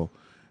 first of all,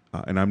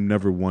 and I'm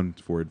never one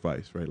for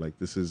advice, right? Like,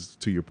 this is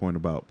to your point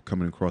about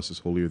coming across as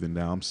holier than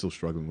thou. I'm still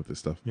struggling with this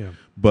stuff. Yeah.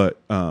 But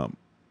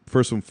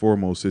first and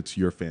foremost, it's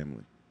your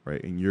family,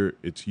 right? And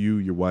it's you,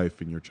 your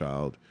wife, and your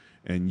child,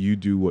 and you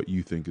do what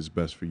you think is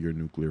best for your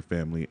nuclear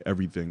family.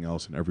 Everything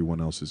else and everyone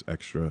else is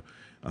extra,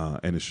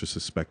 and it's just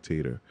a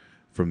spectator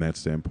from that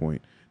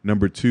standpoint.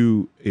 Number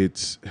 2,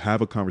 it's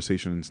have a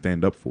conversation and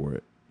stand up for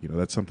it.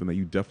 That's something that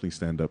you definitely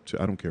stand up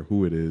to. I don't care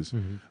who it is.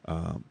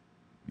 Mm-hmm.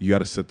 You got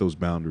to set those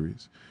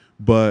boundaries.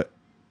 But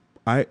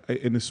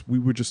we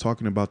were just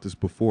talking about this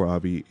before,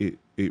 Avi.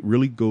 It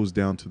really goes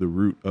down to the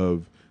root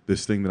of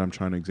this thing that I'm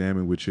trying to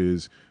examine, which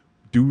is,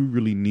 do we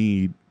really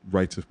need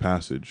rites of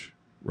passage,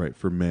 right,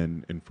 for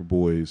men and for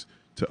boys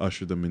to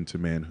usher them into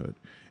manhood?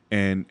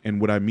 And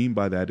what I mean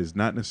by that is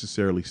not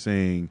necessarily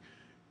saying,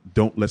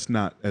 let's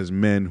not, as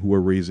men who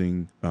are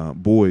raising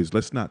boys,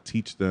 let's not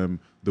teach them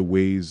the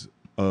ways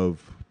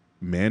of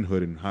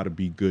manhood and how to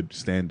be good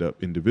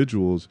stand-up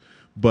individuals,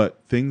 but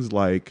things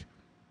like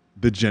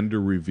the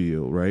gender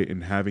reveal, right,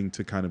 and having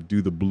to kind of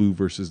do the blue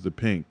versus the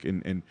pink,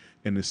 and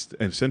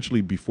essentially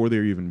before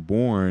they're even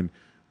born,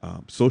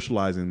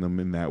 socializing them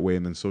in that way,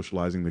 and then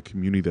socializing the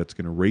community that's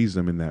going to raise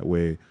them in that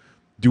way.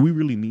 Do we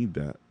really need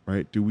that,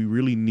 right? Do we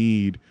really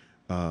need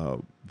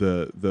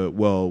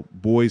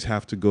boys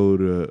have to go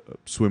to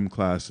swim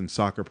class and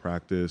soccer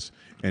practice,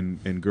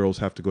 and girls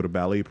have to go to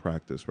ballet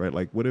practice, right?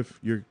 Like, what if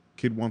your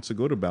kid wants to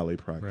go to ballet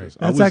practice?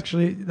 Right.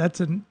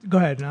 Go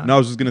ahead. No, I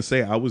was just gonna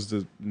say I was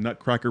the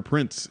Nutcracker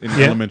Prince in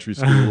elementary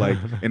school, like,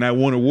 and I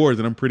won awards,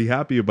 and I'm pretty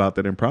happy about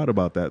that and proud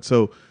about that.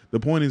 So the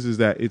point is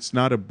that it's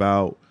not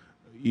about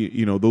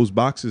those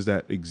boxes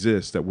that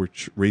exist that we're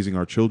raising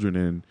our children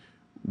in.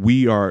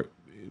 We are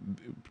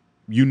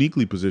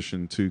uniquely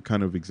positioned to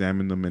kind of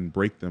examine them and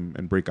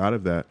break out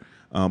of that.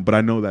 But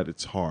I know that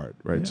it's hard,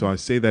 right? Yeah. So I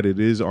say that it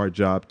is our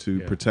job to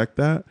protect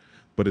that,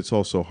 but it's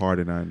also hard,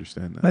 and I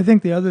understand that. I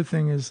think the other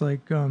thing is,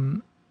 like,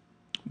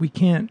 we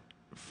can't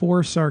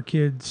force our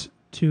kids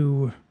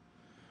to,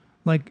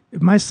 like,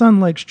 if my son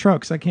likes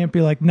trucks, I can't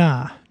be like,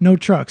 nah, no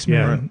trucks,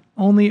 man.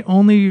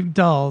 Only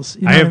dolls.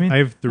 You know what I mean? I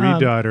have 3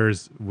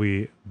 daughters.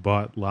 We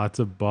bought lots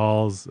of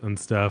balls and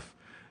stuff,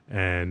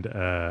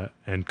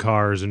 and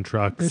cars and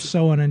trucks. They're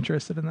so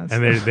uninterested in that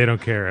and stuff. they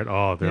don't care at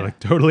all. They're like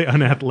totally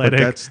unathletic.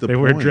 But that's the they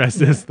point. wear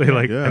dresses. They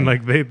and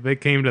like they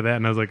came to that,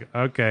 and I was like,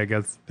 okay, I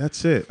guess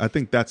that's it. I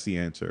think that's the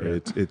answer.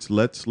 Yeah. It's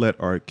let's let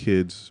our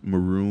kids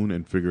maroon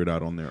and figure it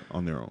out on their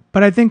own.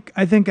 But I think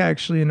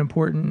actually an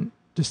important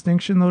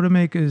distinction though to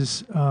make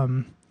is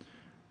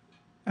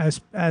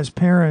as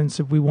parents,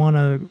 if we want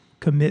to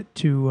commit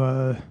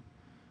to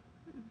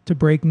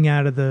breaking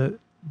out of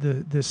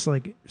this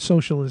like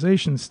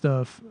socialization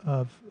stuff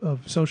of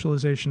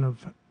socialization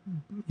of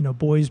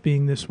boys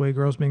being this way,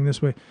 girls being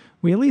this way,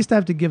 we at least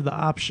have to give the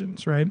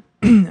options, right?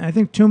 I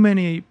think too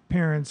many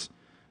parents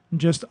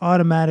just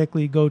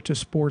automatically go to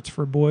sports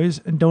for boys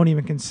and don't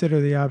even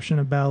consider the option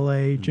of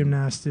ballet,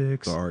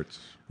 gymnastics, the arts,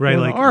 right?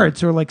 Like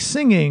arts, or like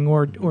singing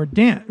or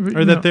dance,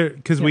 or that they're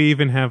because we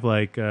even have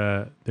like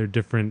they're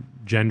different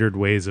gendered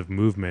ways of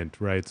movement,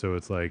 right? So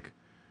it's like,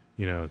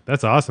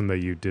 that's awesome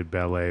that you did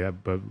ballet,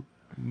 but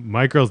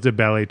my girls did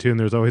ballet too, and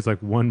there's always like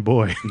one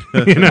boy,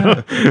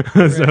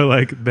 so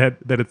like that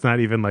it's not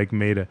even like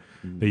made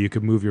that you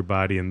could move your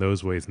body in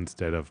those ways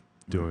instead of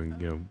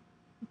doing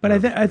But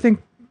I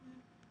think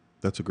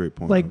that's a great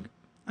point. Like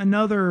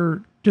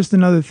another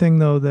thing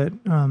though that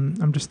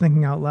I'm just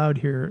thinking out loud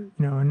here,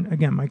 and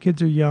again, my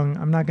kids are young.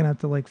 I'm not gonna have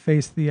to like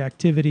face the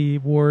activity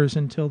wars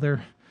until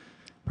they're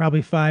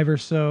probably 5 or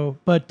so.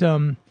 But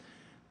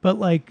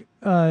like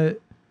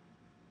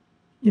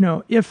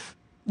if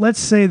let's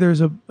say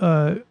there's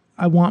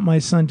I want my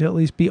son to at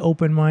least be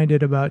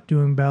open-minded about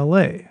doing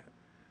ballet,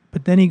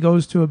 but then he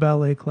goes to a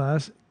ballet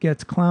class,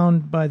 gets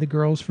clowned by the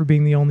girls for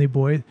being the only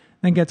boy,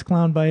 then gets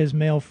clowned by his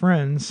male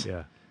friends.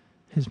 Yeah.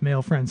 His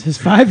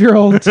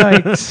 5-year-old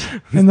tykes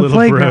in the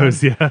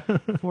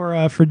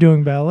playground for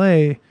doing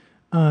ballet,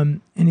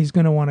 and he's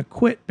going to want to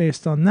quit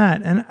based on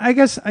that. And I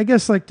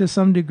guess like to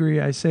some degree,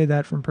 I say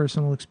that from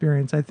personal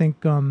experience. I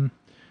think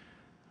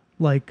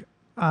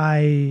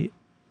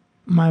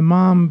my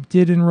mom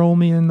did enroll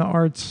me in the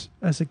arts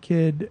as a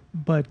kid,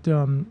 but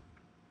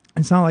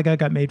it's not like I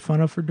got made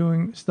fun of for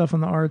doing stuff in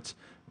the arts.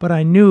 But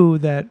I knew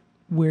that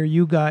where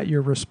you got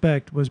your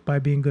respect was by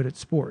being good at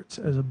sports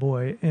as a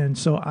boy, and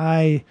so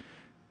I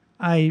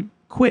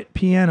quit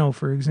piano,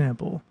 for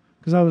example,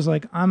 because I was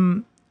like,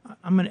 I'm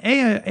an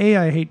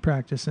I hate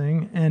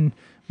practicing, and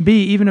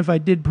B, even if I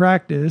did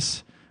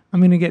practice, I'm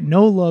going to get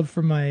no love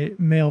from my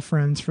male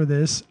friends for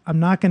this. I'm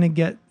not going to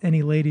get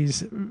any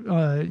ladies,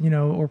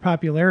 or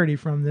popularity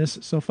from this.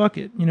 So fuck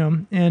it,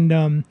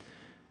 And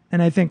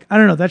I think, I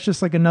don't know, that's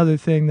just like another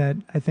thing that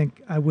I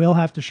think I will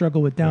have to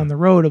struggle with down the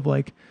road of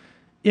like,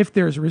 if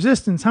there's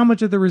resistance, how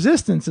much of the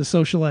resistance is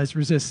socialized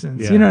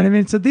resistance? Yeah. You know what I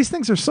mean? So these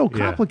things are so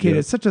complicated.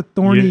 It's such a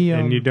thorny...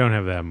 and you don't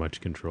have that much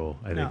control,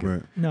 I think.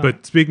 Right. No.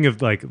 But speaking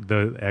of like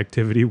the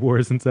activity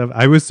wars and stuff,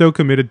 I was so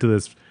committed to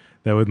this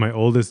that with my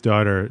oldest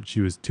daughter,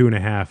 she was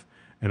 2.5,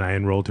 and I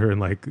enrolled her in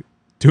like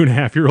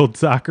 2.5-year-old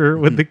soccer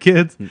with the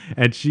kids,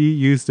 and she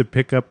used to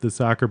pick up the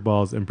soccer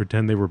balls and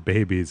pretend they were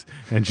babies,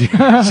 and she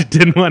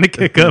didn't want to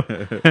kick them,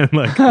 and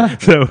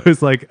like so it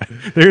was like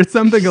there's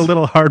something a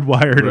little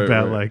hardwired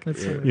about like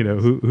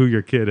who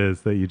your kid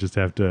is that you just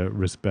have to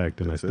respect,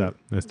 and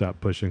I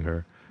stopped pushing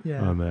her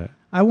on that.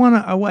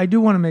 I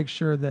do want to make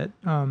sure that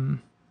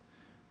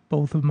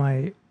both of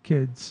my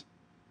kids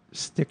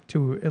stick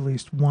to at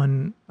least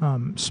one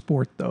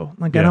sport though.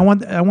 Like I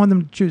want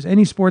them to choose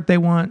any sport they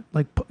want.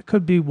 Like it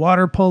could be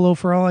water polo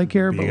for all I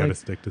care, but like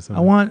stick to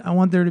something. I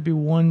want there to be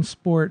one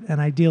sport and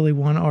ideally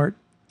one art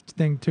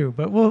thing too.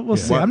 But we'll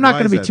see. I'm not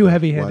going to be too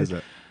heavy-handed. Why is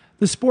that?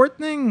 The sport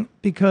thing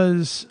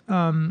because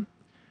I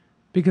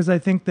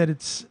think that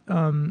it's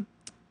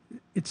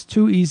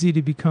too easy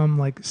to become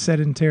like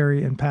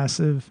sedentary and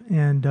passive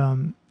and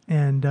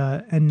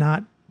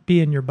not be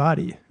in your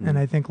body. And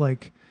I think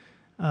like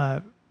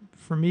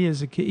for me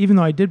as a kid, even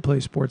though I did play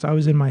sports, I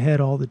was in my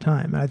head all the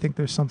time. And I think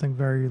there's something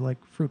very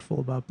like fruitful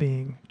about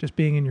being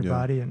in your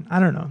body. And I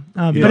don't know.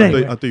 But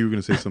anyway. I thought you were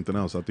going to say something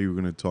else. I thought you were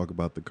going to talk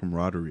about the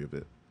camaraderie of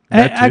it.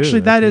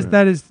 Actually, that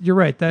is you're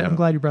right. I'm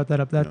glad you brought that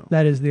up.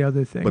 That is the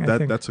other thing.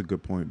 But that's a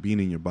good point. Being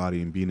in your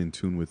body and being in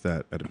tune with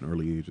that at an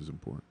early age is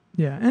important.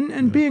 Yeah,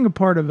 and being a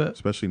part of it,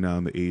 especially now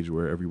in the age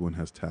where everyone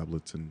has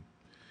tablets and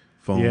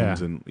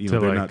phones, and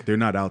they're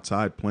not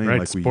outside playing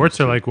like we sports used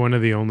to. are like one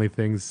of the only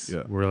things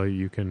where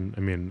you can. I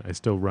mean, I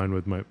still run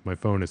with my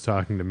phone is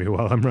talking to me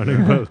while I'm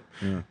running, but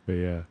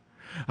yeah.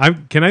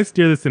 Can I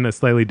steer this in a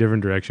slightly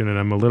different direction? And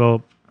I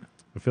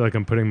feel like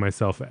I'm putting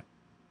myself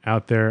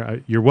out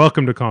there. You're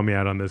welcome to call me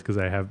out on this because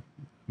I have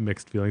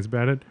mixed feelings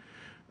about it.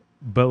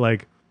 But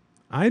like,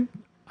 I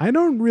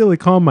don't really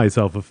call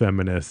myself a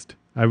feminist.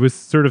 I was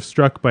sort of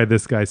struck by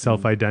this guy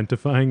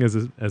self-identifying as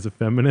a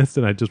feminist,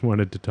 and I just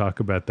wanted to talk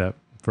about that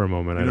for a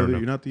moment. I don't know.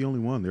 You're not the only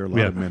one. There are a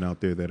lot of men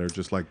out there that are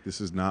just like,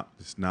 it's not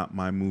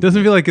my movement.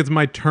 Doesn't feel like it's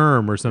my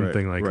term or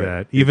something like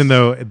that. Even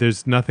though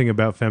there's nothing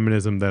about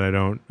feminism that I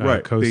don't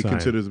co-sign. They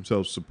consider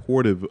themselves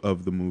supportive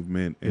of the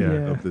movement,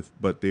 and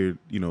but they're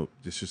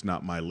it's just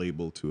not my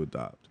label to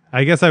adopt.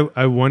 I guess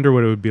I wonder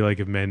what it would be like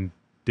if men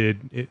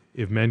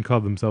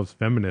called themselves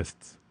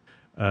feminists.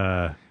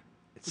 That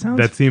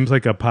seems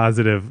like a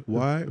positive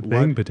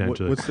thing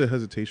potentially. What's the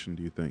hesitation,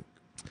 do you think,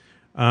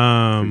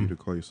 for you to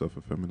call yourself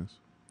a feminist?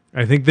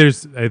 I think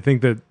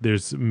that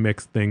there's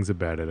mixed things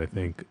about it. I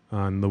think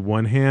on the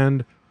one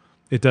hand,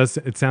 it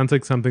sounds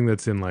like something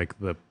that's in like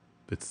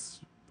it's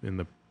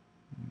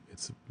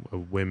a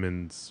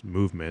women's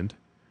movement,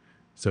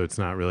 so it's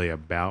not really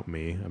about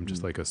me. I'm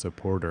just like a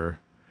supporter.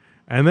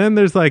 And then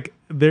there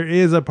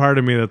is a part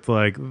of me that's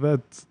like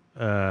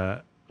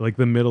like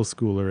the middle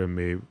schooler in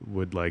me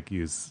would like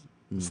use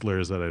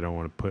slurs that I don't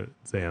want to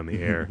say on the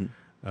air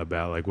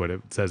about like what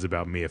it says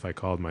about me if I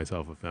called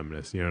myself a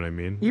feminist. You know what I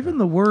mean? Even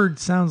the word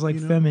sounds like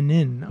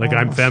feminine. Like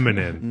almost. I'm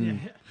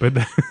feminine.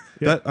 But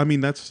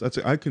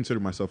I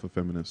consider myself a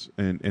feminist,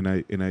 and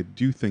I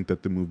do think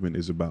that the movement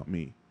is about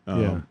me.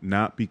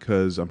 Not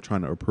because I'm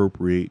trying to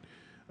appropriate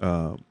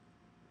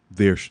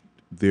their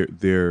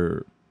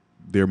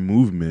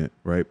movement,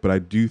 right? But I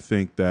do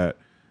think that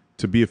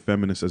to be a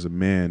feminist as a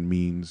man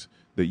means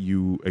that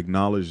you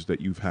acknowledge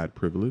that you've had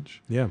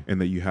privilege, and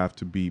that you have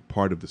to be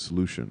part of the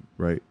solution,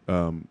 right?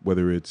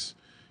 Whether it's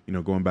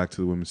going back to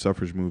the women's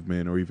suffrage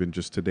movement, or even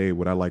just today,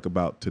 what I like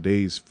about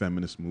today's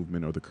feminist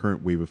movement or the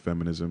current wave of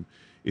feminism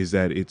is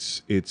that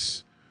it's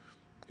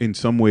in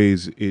some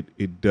ways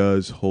it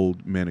does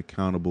hold men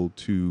accountable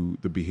to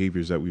the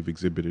behaviors that we've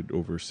exhibited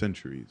over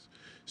centuries.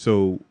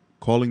 So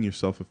calling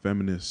yourself a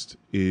feminist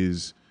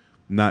is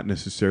not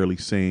necessarily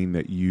saying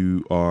that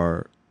you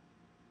are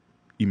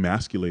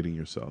emasculating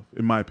yourself,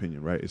 in my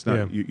opinion, right? It's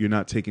not you're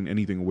not taking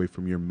anything away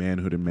from your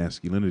manhood and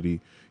masculinity.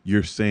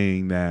 You're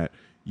saying that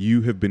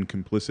you have been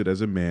complicit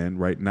as a man,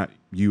 right? Not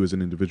you as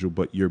an individual,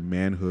 but your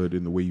manhood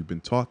and the way you've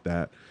been taught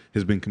that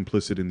has been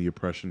complicit in the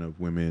oppression of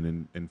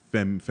women and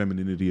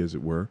femininity, as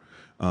it were.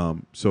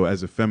 So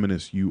as a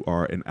feminist, you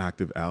are an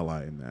active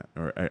ally in that,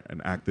 or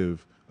an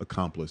active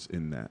accomplice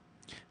in that.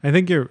 I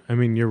think you're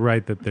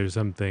right that there's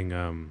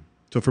something.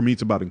 So for me,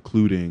 it's about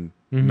including,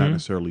 not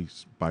necessarily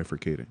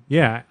bifurcating.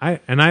 Yeah, I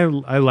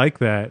like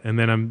that. And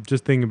then I'm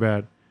just thinking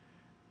about,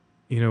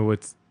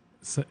 it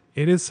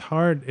is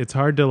hard. It's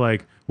hard to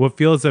like, what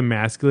feels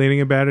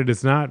emasculating about it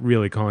is not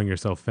really calling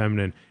yourself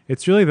feminine.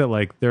 It's really that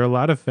like, there are a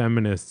lot of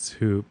feminists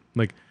who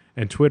like,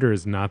 and Twitter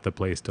is not the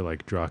place to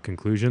like draw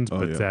conclusions,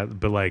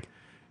 but like,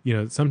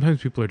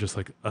 sometimes people are just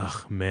like,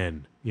 ugh,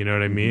 men, you know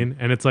what I mean?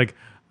 And it's like,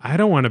 I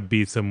don't want to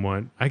be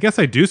someone. I guess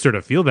I do sort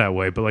of feel that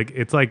way, but like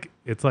it's like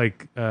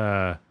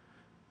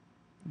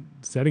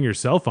setting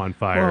yourself on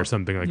fire or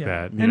something like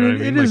that. You know what I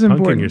mean? It is like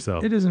important. Punking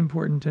yourself. It is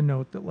important to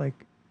note that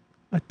like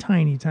a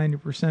tiny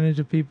percentage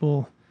of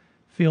people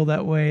feel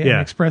that way and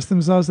express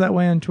themselves that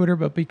way on Twitter,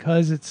 but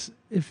because it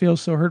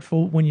feels so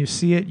hurtful when you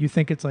see it, you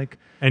think it's like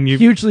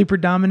hugely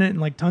predominant and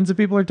like tons of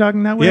people are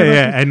talking that way.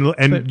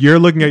 And you're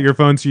looking at your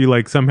phone, so you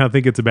like somehow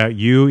think it's about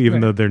you,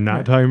 even though they're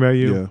not talking about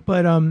you. Yeah.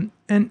 But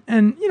and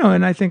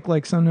I think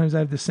like sometimes I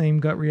have the same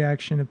gut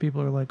reaction if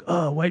people are like,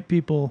 oh, white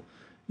people,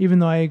 even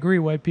though I agree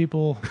white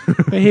people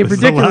behave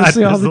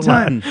ridiculously all the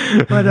time.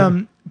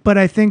 But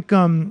I think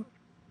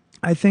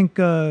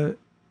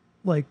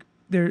like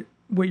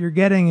what you're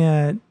getting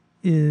at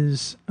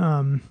is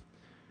kind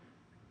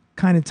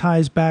of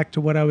ties back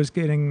to what I was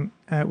getting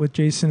at with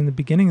Jason in the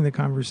beginning of the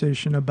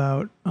conversation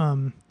about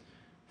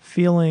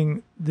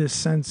feeling this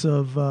sense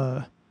of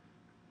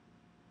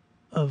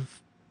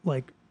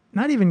like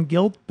not even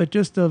guilt, but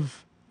just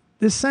of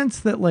this sense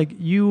that like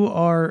you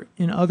are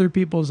in other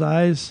people's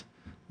eyes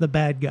the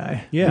bad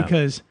guy,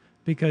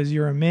 because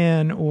you're a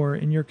man, or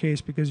in your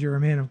case because you're a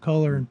man of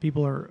color and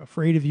people are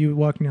afraid of you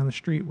walking down the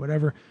street,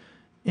 whatever.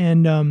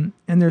 And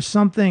there's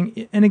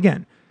something, and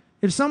again,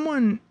 if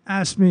someone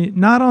asked me,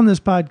 not on this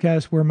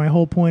podcast where my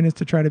whole point is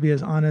to try to be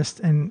as honest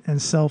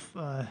and self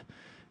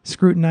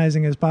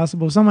scrutinizing as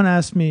possible, if someone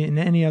asked me in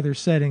any other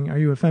setting, "Are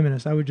you a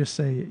feminist?" I would just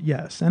say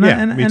yes. And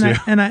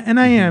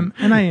I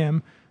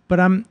am, but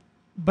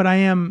I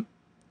am.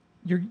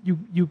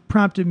 You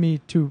prompted me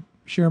to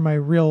share my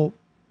real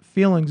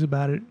feelings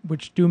about it,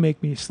 which do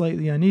make me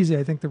slightly uneasy.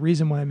 I think the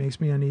reason why it makes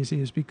me uneasy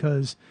is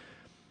because,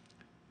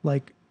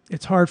 like,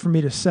 it's hard for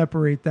me to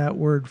separate that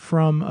word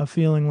from a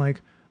feeling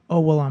like, oh,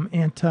 well, I'm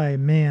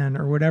anti-man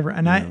or whatever.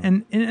 And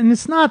and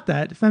it's not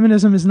that.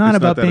 Feminism is not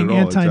about being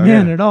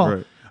anti-man at all.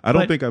 Right. I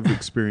don't think I've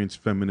experienced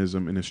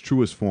feminism in its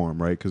truest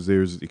form, right? Because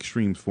there's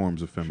extreme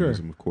forms of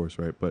feminism, of course,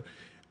 right? But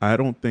I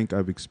don't think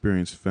I've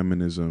experienced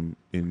feminism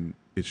in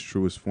its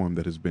truest form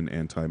that has been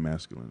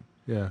anti-masculine.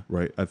 Yeah.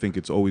 Right. I think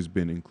it's always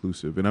been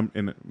inclusive,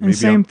 and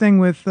same thing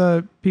with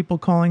people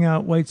calling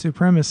out white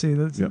supremacy.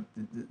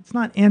 It's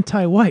not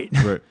anti-white.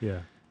 Right. Yeah.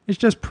 It's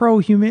just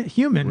pro-human.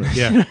 Right.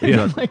 Yeah.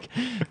 Yeah. Like,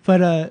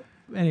 but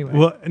anyway.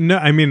 Well, no,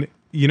 I mean,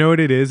 you know what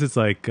it is? It's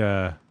like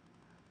it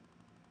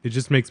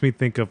just makes me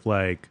think of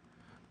like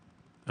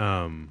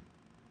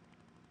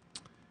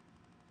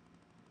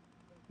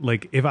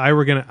if I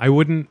were gonna,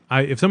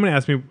 if someone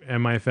asked me,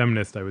 am I a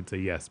feminist? I would say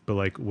yes. But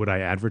like, would I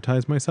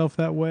advertise myself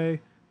that way?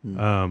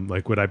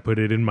 Like, would I put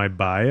it in my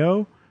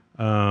bio?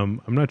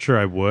 I'm not sure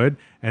I would.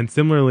 And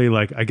similarly,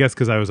 like, I guess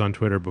because I was on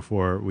Twitter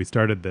before we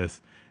started this,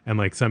 and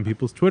like some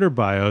people's Twitter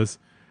bios,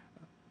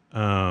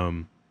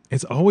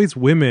 it's always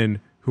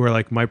women who are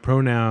like, my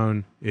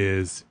pronoun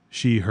is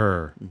she,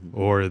 her,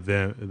 or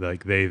them,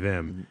 like they,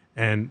 them.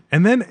 And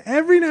then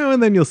every now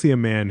and then you'll see a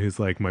man who's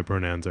like, my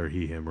pronouns are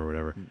he, him, or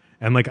whatever.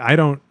 And like, I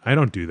don't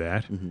do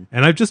that. And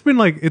I've just been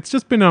like, it's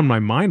just been on my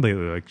mind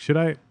lately. Like,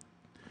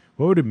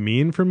 what would it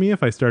mean for me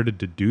if I started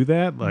to do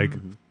that? Like,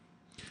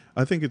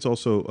 I think it's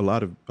also a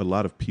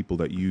lot of people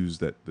that use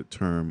the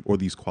term or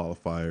these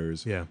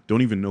qualifiers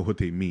don't even know what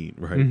they mean,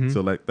 right?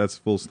 So like, that's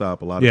full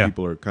stop. A lot of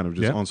people are kind of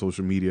just on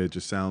social media. It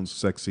just sounds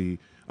sexy.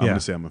 I'm going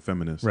to say I'm a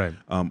feminist, right?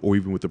 Or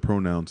even with the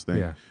pronouns thing.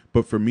 Yeah.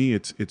 But for me,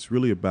 it's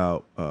really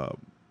about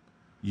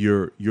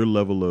your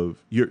level of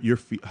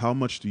how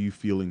much do you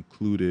feel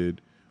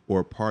included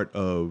or part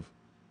of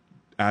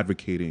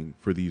advocating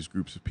for these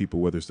groups of people,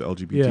 whether it's the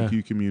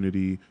LGBTQ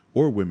community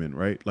or women,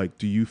 right? Like,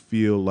 do you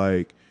feel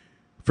like,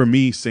 for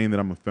me, saying that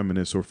I'm a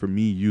feminist, or for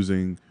me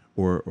using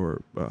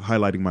or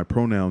highlighting my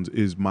pronouns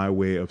is my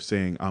way of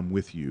saying I'm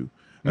with you,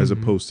 as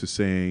opposed to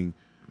saying,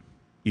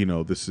 you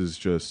know, this is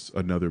just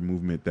another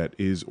movement that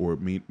is or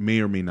may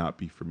or may not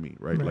be for me,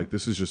 right? Like,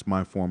 this is just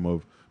my form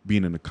of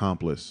being an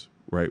accomplice,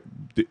 right?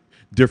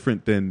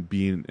 Different than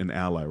being an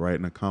ally, right?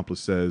 An accomplice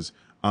says,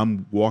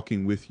 I'm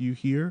walking with you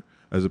here,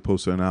 as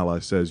opposed to an ally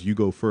says, you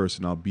go first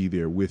and I'll be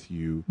there with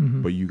you,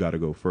 but you got to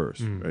go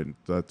first, right?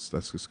 That's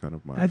just kind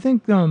of my... I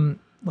think,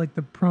 like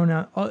the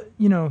pronoun,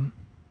 you know,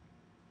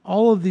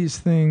 all of these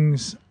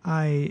things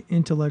I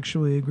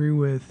intellectually agree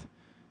with.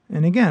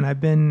 And again,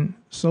 I've been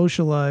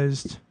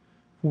socialized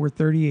for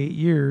 38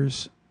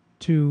 years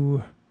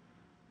to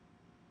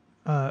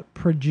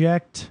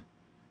project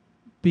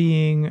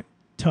being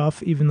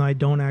tough, even though I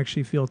don't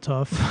actually feel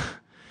tough,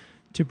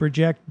 to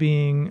project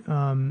being,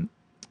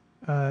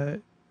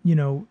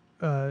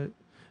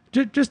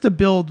 just to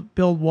build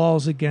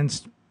walls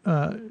against,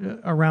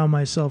 around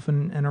myself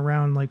and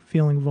around like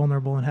feeling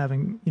vulnerable and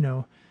having, you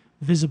know,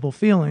 visible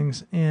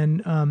feelings.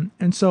 And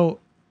so,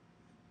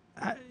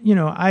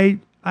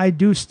 I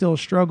do still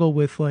struggle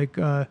with like,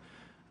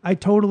 I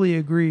totally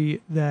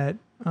agree that,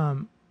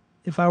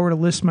 if I were to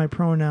list my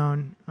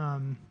pronoun,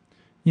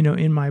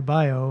 in my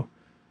bio,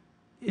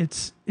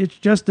 it's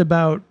just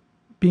about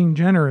being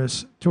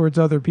generous towards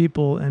other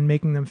people and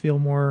making them feel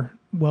more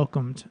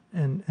welcomed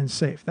and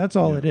safe. That's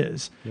all it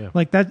is. Yeah.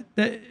 Like that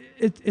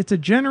it's a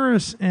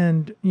generous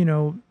and,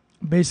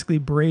 basically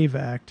brave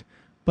act,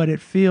 but it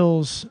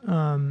feels,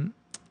 and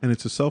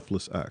it's a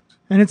selfless act.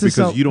 And it's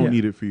because you don't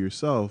need it for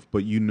yourself,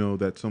 but you know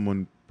that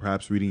someone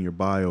perhaps reading your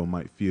bio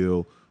might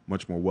feel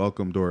much more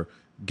welcomed or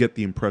get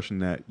the impression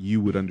that you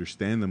would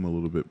understand them a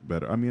little bit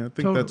better. I mean, I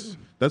think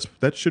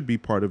that should be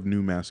part of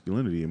new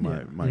masculinity in my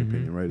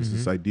opinion, right? It's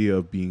this idea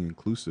of being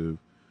inclusive,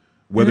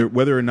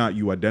 whether or not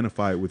you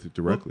identify with it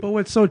directly. But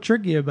what's so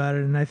tricky about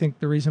it, and I think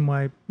the reason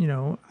why,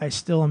 I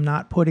still am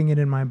not putting it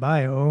in my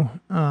bio,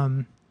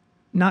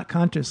 not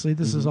consciously,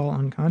 this is all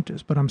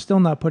unconscious, but I'm still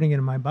not putting it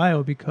in my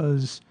bio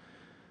because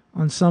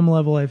on some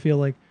level I feel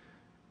like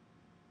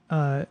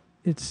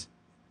it's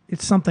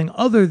something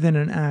other than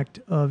an act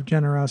of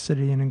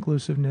generosity and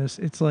inclusiveness.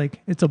 It's like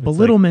it's a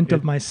belittlement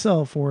of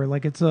myself, or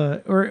like it's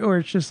or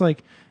it's just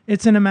like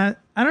it's I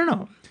don't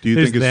know. Do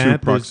you think it's too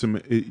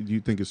proximity? Do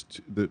you think it's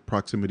the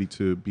proximity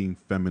to being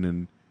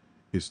feminine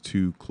is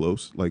too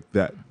close? Like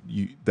that,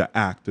 the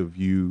act of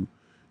you.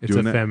 It's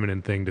a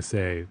feminine thing to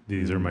say.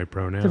 These are my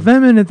pronouns. It's a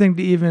feminine thing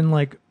to even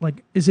like.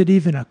 Is it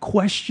even a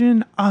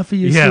question?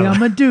 Obviously,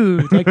 I'm a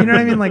dude. Like, you know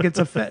what I mean? Like, it's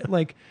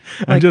like.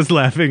 I'm just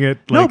laughing at.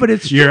 Like, no, but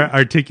it's you're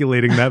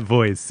articulating that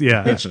voice.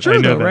 Yeah, it's true, I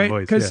know though, that right?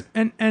 Voice. Because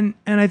and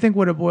I think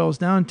what it boils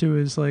down to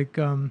is like,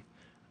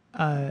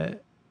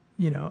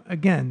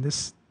 again,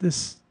 this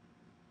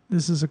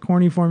is a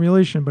corny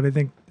formulation, but I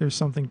think there's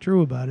something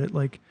true about it.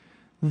 Like,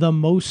 the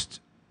most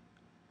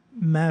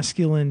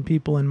masculine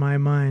people in my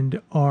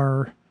mind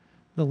are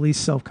the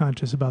least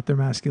self-conscious about their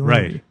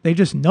masculinity. Right. They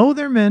just know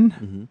they're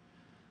men.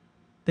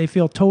 They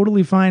feel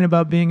totally fine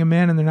about being a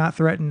man, and they're not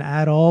threatened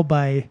at all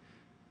by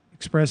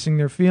expressing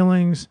their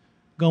feelings,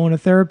 going to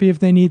therapy if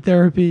they need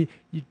therapy,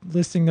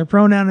 listing their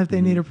pronoun if they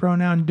need a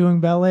pronoun, doing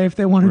ballet if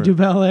they want to do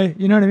ballet.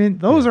 You know what I mean?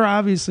 Those are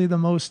obviously the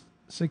most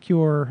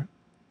secure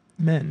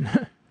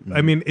men.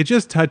 I mean, it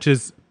just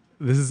touches.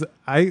 This is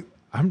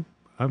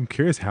I'm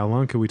curious, how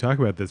long can we talk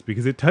about this,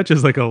 because it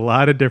touches like a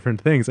lot of different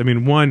things. I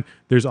mean, one,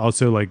 there's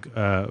also like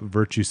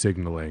virtue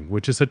signaling,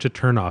 which is such a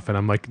turnoff, and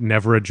I'm like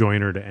never a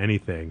joiner to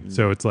anything.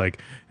 So it's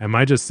like, am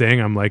I just saying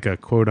I'm like a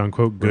quote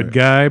unquote good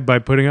guy by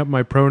putting up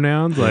my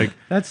pronouns? Like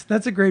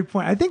that's a great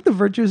point. I think the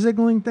virtue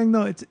signaling thing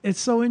though, it's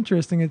so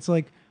interesting. It's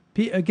like,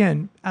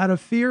 again, out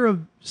of fear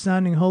of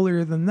sounding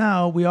holier than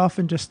thou, we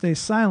often just stay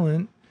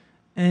silent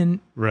and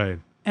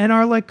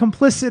are like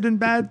complicit in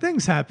bad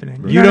things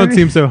happening. You don't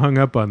seem so hung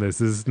up on this.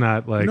 This is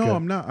not like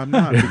I'm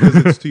not because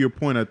it's to your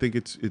point. I think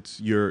it's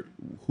your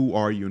who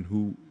are you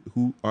and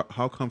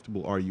how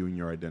comfortable are you in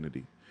your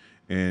identity,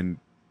 and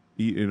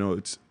you know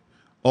it's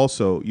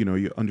also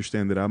you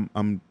understand that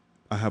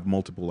I have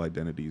multiple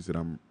identities that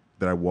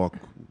I walk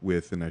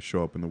with and I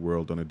show up in the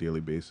world on a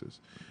daily basis.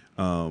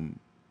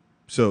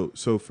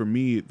 So for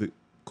me,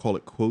 call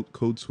it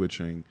code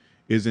switching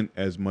isn't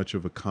as much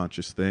of a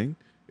conscious thing.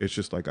 It's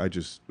just like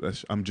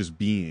I'm just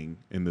being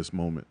in this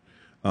moment.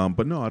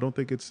 But no, I don't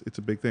think it's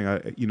a big thing.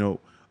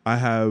 I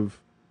have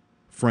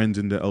friends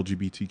in the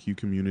LGBTQ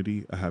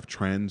community. I have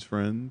trans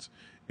friends,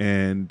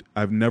 and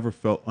I've never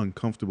felt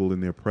uncomfortable in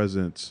their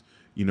presence.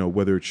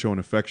 Whether it's showing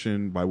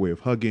affection by way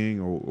of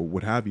hugging or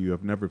what have you.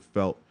 I've never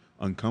felt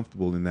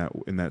uncomfortable in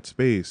that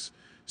space.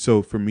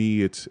 So for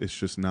me, it's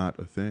just not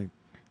a thing.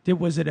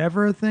 Was it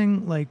ever a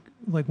thing? Like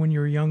when you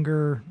were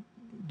younger?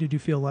 Did you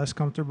feel less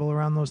comfortable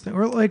around those things?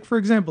 Or like, for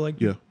example,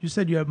 like you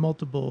said, you have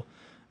multiple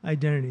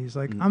identities.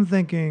 Like I'm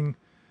thinking,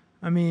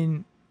 I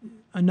mean,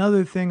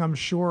 another thing I'm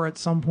sure at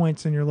some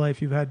points in your life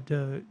you've had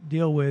to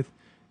deal with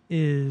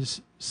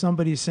is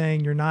somebody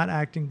saying you're not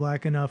acting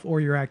black enough,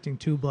 or you're acting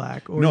too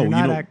black, or you're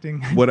not acting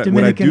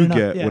Dominican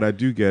enough. What I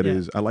do get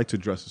is I like to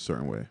dress a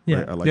certain way.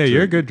 Yeah, right?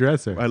 You're a good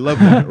dresser. I love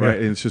that, right?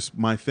 And it's just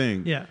my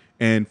thing. Yeah.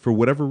 And for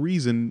whatever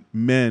reason,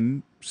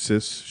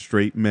 cis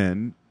straight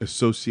men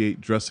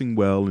associate dressing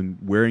well and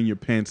wearing your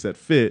pants that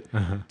fit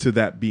to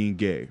that being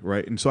gay,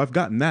 right? And so I've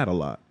gotten that a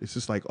lot. It's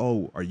just like,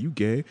 oh, are you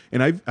gay?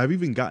 And I've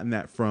even gotten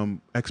that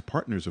from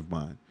ex-partners of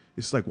mine.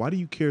 It's like, why do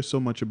you care so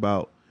much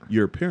about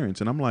your appearance?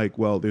 And I'm like,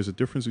 well, there's a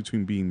difference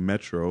between being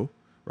metro,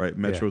 right?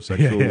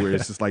 Metrosexual, where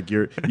it's just like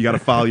you got to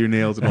file your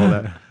nails and all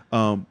that,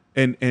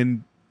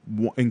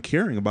 and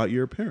caring about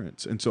your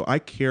appearance. And so I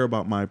care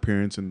about my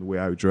appearance and the way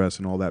I dress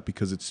and all that,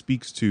 because it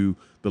speaks to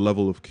the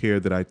level of care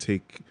that I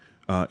take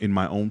in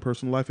my own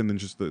personal life, and then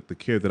just the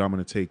care that I'm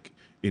going to take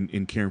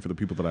in caring for the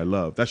people that I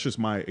love. That's just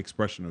my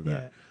expression of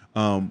that.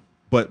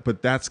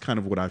 But that's kind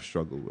of what I've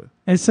struggled with.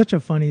 It's such a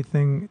funny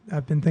thing.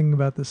 I've been thinking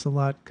about this a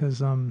lot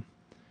because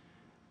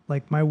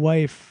like my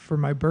wife for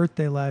my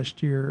birthday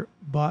last year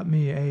bought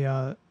me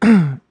a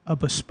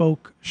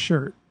bespoke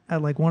shirt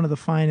at like one of the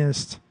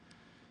finest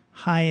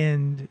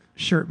high-end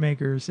shirt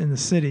makers in the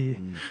city,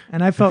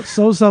 and I felt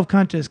so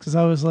self-conscious because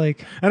I was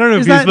like, I don't know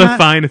if he's the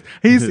finest.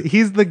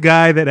 He's the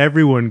guy that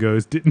everyone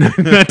goes to, not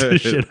to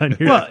shit on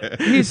your. Well,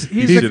 he's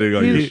shitting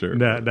on your shirt.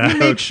 No. He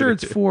makes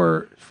shirts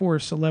for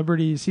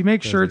celebrities. He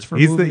makes shirts for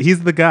movies.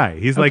 He's the guy.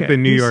 He's like the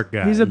New York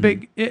guy. He's a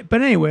big.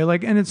 But anyway,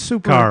 like, and it's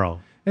super. Carl.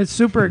 It's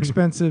super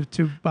expensive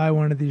to buy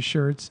one of these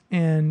shirts,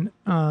 and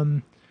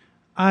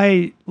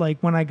I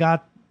like when I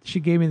got. She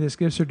gave me this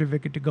gift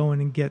certificate to go in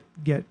and get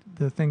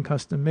the thing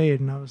custom made,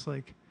 and I was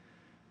like,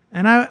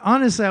 and I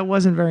honestly I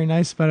wasn't very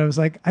nice about it. I was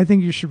like, I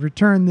think you should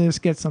return this,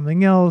 get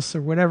something else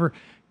or whatever,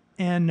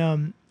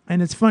 and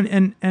it's fun,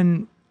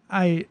 and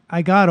I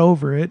got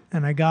over it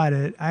and I got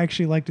it. I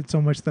actually liked it so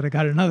much that I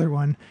got another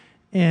one,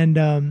 and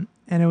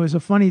it was a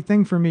funny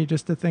thing for me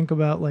just to think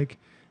about, like,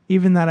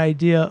 even that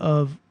idea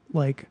of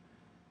like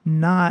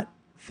not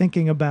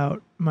thinking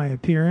about my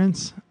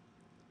appearance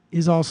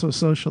is also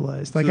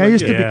socialized. Like, so I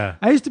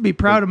used to be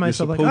proud of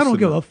myself. Like, I don't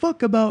give a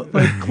fuck about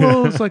like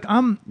clothes. Like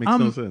I'm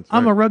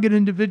a rugged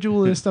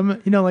individualist.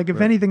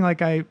 If anything,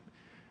 like I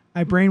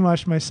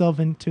brainwashed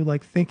myself into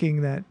like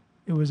thinking that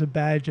it was a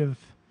badge of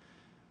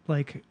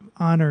like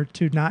honor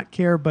to not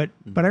care. But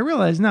I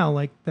realize now,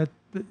 like, that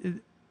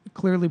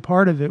clearly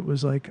part of it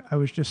was like I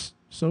was just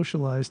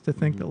socialized to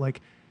think that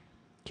like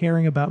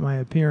caring about my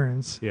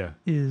appearance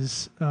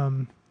is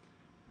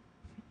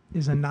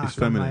a knock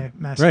on my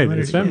masculinity. Right,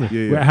 it's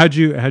feminine. Yeah. How'd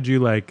you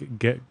like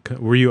get?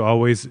 Were you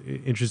always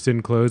interested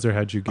in clothes, or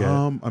how'd you get?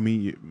 I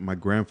mean, my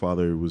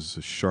grandfather was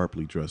a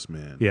sharply dressed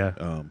man.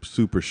 Yeah.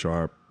 Super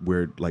sharp.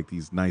 Wear like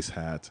these nice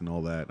hats and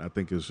all that. I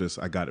think it was just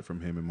I got it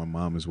from him and my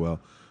mom as well.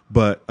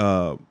 But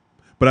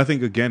I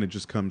think again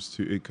it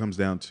comes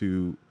down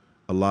to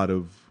a lot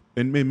of,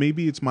 and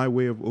maybe it's my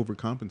way of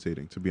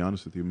overcompensating. To be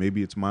honest with you,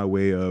 maybe it's my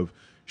way of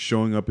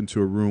showing up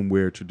into a room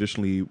where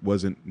traditionally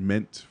wasn't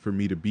meant for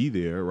me to be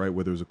there, right?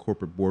 Whether it was a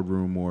corporate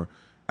boardroom or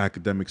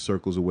academic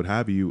circles or what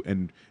have you,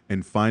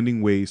 and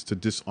finding ways to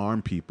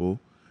disarm people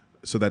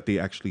so that they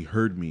actually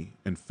heard me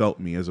and felt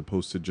me, as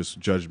opposed to just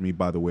judge me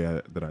by the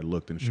way that I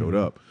looked and showed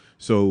up.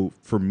 So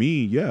for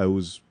me, it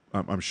was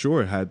I'm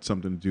sure it had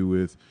something to do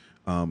with,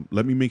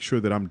 let me make sure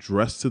that I'm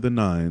dressed to the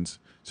nines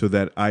so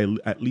that I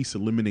at least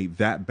eliminate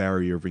that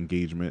barrier of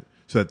engagement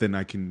so that then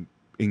I can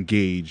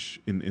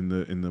engage in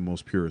the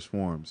most purest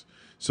forms.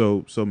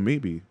 So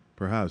maybe,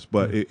 perhaps,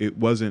 but it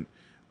wasn't.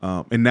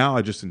 And now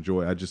I just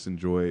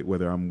enjoy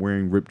whether I'm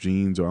wearing ripped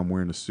jeans or I'm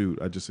wearing a suit.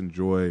 I just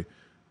enjoy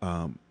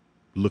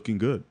looking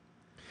good.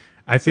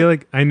 I feel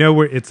like I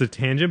know it's a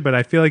tangent, but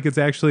I feel like it's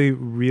actually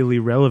really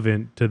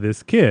relevant to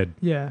this kid.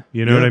 Yeah.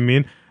 You know what I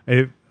mean?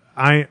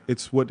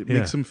 It's what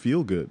makes him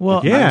feel good.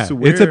 Well, yeah,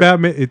 it's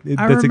about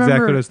that's exactly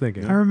what I was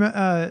thinking. I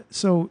remember.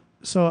 So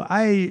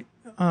I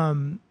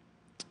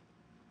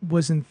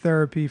was in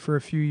therapy for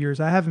a few years.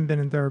 I haven't been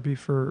in therapy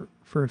for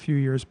a few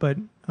years, but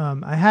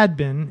I had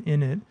been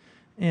in it.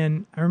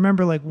 And I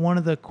remember like one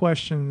of the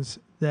questions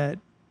that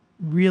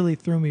really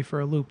threw me for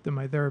a loop that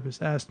my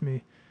therapist asked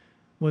me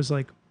was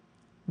like,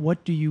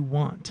 what do you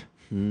want?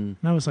 And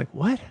I was like,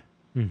 what?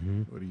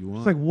 Mm-hmm. What do you want?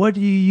 It's like, what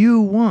do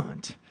you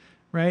want?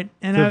 Right?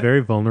 And it's a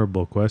very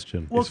vulnerable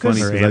question. Well, it's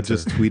funny because I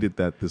just tweeted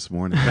that this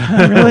morning.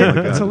 Really? Oh my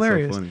God, it's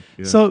hilarious. So funny.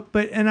 Yeah. So,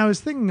 and I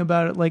was thinking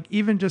about it, like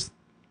even just,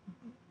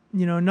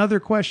 another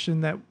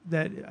question that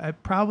I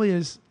probably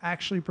is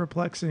actually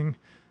perplexing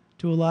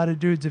to a lot of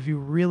dudes if you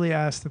really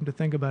ask them to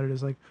think about it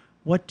is like,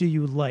 what do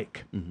you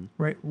like? Mm-hmm.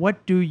 Right?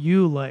 What do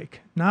you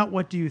like? Not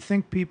what do you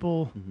think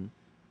people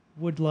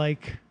would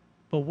like,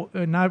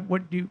 but not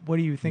what do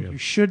you think you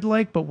should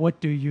like, but what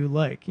do you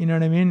like? You know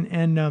what I mean?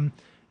 And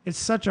it's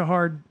such a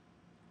hard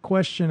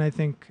question, I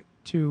think,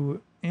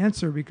 to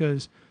answer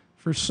because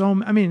for it's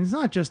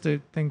not just a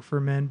thing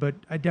for men, but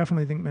I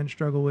definitely think men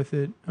struggle with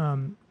it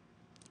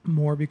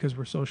more because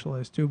we're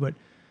socialized too. But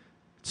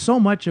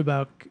so much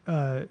about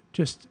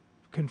just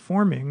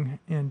conforming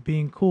and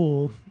being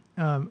cool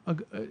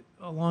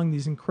along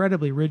these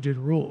incredibly rigid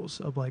rules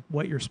of like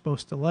what you're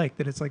supposed to like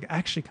that it's like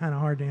actually kind of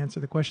hard to answer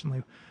the question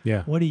like,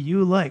 what do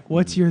you like?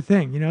 What's your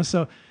thing?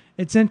 So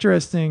it's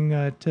interesting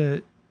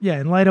in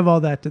light of all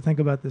that to think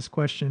about this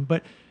question.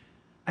 But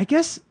I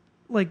guess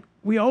like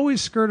we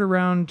always skirt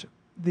around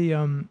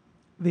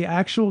the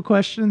actual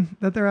question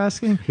that they're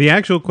asking. The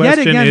actual question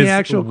Yet again, is the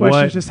actual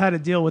question is just how to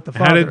deal with the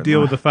father. How to deal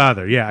with the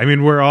father. Yeah. I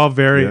mean, we're all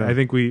very, I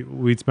think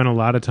we spent a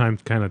lot of time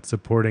kind of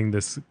supporting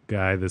this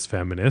guy, this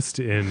feminist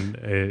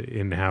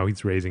in how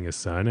he's raising his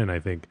son. And I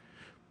think,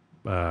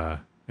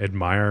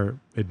 admire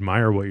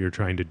what you're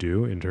trying to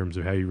do in terms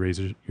of how you raise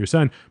your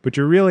son, but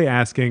you're really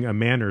asking a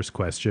manners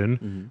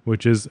question,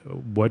 which is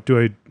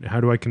how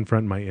do I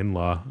confront my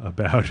in-law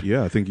about?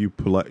 Yeah, I think you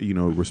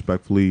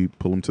respectfully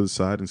pull him to the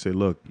side and say,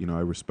 look, I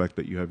respect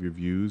that you have your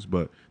views,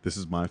 but this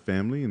is my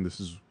family, and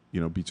this is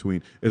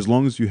between, as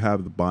long as you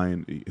have the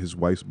buy-in, his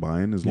wife's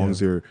buy-in, as long as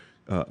they're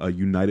a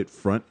united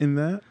front in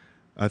that,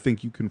 I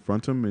think you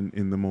confront him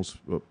in the most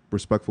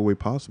respectful way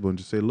possible and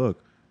just say,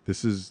 look,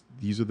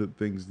 these are the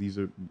things,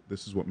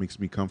 this is what makes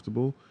me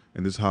comfortable,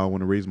 and this is how I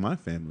want to raise my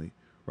family,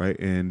 right?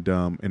 And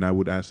I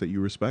would ask that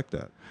you respect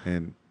that.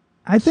 And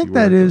I think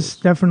that is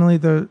definitely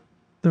the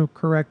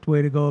correct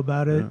way to go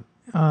about it.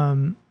 Yeah.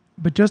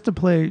 But just to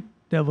play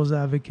devil's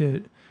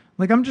advocate,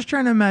 like I'm just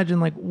trying to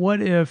imagine, like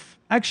what if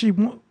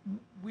actually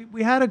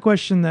we had a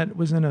question that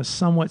was in a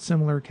somewhat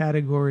similar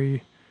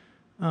category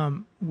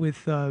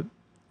with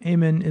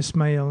Ayman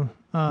Ismail,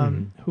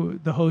 who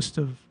the host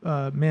of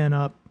Man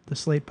Up, the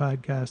Slate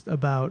podcast,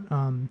 about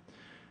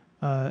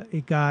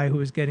a guy who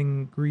was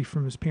getting grief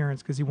from his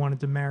parents because he wanted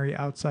to marry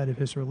outside of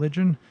his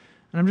religion.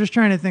 And I'm just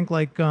trying to think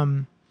like,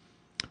 I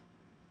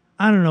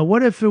don't know,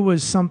 what if it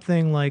was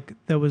something like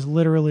that was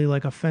literally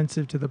like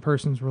offensive to the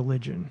person's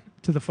religion,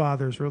 to the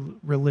father's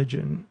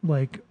religion?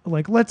 Like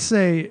let's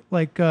say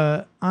like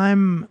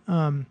I'm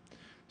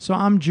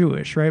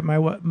Jewish, right?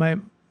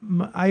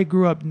 I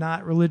grew up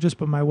not religious,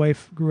 but my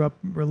wife grew up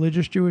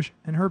religious Jewish,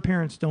 and her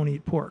parents don't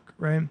eat pork,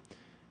 right?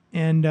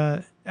 And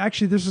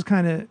actually, this is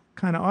kind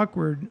of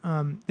awkward.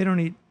 They don't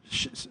eat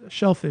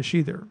shellfish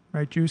either,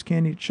 right? Jews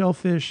can't eat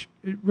shellfish.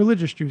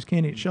 Religious Jews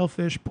can't eat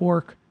shellfish,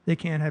 pork. They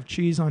can't have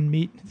cheese on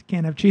meat. They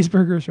can't have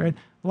cheeseburgers, right?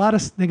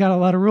 They got a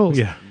lot of rules.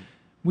 Yeah.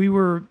 We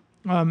were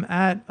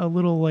at a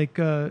little like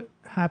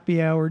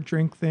happy hour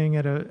drink thing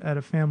at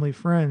a family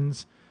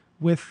friend's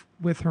with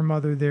her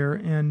mother there,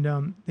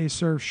 and they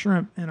served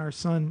shrimp, and our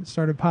son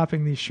started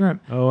popping these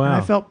shrimp. Oh wow! And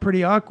I felt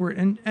pretty awkward,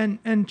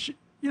 and she,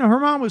 her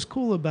mom was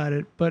cool about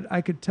it, but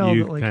I could tell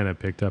that like kind of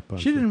picked up on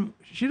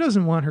she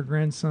doesn't want her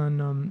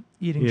grandson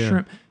eating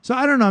shrimp. So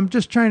I don't know. I'm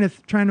just trying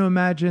to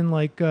imagine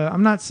like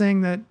I'm not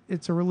saying that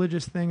it's a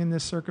religious thing in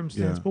this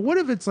circumstance, but what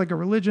if it's like a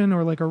religion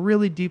or like a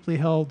really deeply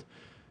held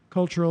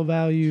cultural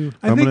value?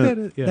 I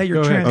think that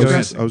you're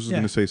transgressing. I was just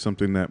going to say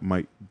something that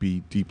might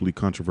be deeply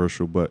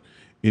controversial, but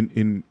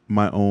in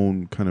my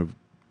own kind of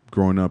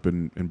growing up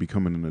and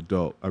becoming an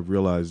adult, I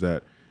realized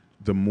that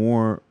the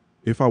more,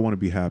 if I want to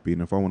be happy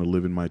and if I want to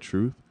live in my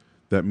truth,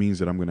 that means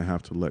that I'm going to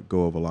have to let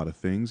go of a lot of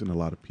things and a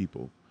lot of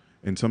people.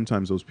 And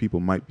sometimes those people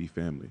might be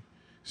family.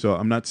 So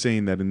I'm not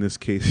saying that in this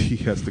case he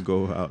has to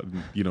go out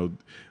and,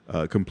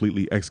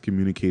 completely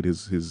excommunicate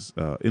his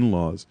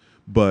in-laws.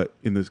 But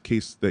in this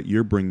case that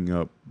you're bringing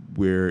up,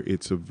 where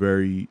it's a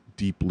very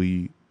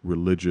deeply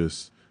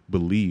religious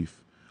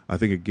belief, I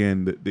think,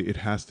 again, that it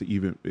has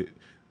to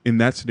in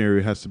that scenario,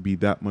 it has to be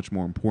that much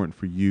more important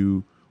for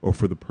you or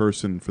for the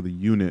person, for the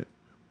unit,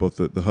 both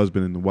the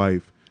husband and the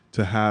wife,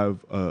 to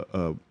have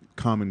a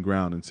common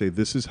ground and say,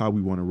 this is how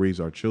we want to raise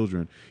our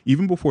children,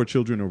 even before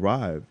children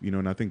arrive.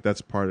 And I think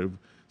that's part of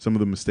some of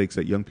the mistakes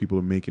that young people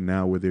are making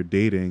now, where they're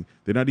dating.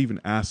 They're not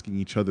even asking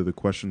each other the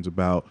questions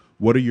about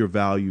what are your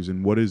values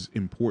and what is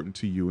important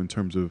to you in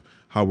terms of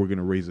how we're going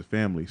to raise a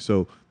family.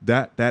 So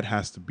that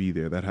has to be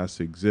there. That has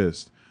to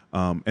exist.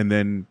 And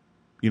then,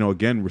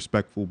 again,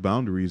 respectful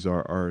boundaries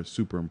are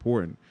super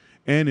important.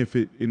 And if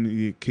in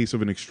the case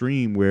of an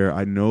extreme where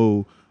I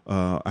know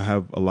I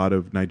have a lot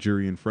of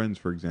Nigerian friends,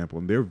 for example,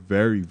 and they're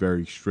very,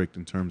 very strict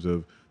in terms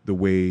of the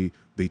way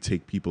they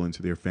take people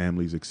into their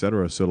families, et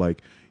cetera. So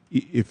like,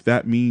 if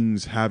that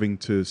means having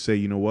to say,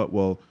 you know what,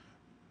 well,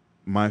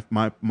 my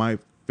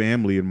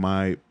family and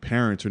my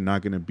parents are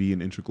not going to be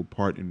an integral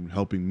part in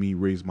helping me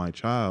raise my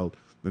child,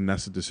 then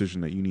that's a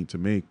decision that you need to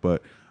make.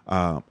 But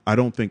I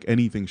don't think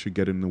anything should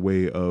get in the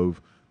way of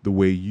the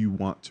way you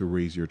want to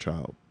raise your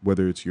child,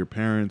 whether it's your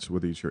parents,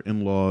 whether it's your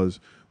in-laws,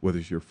 whether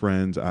it's your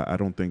friends. I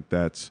don't think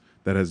that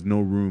has no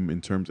room in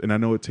terms, and I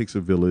know it takes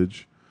a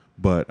village,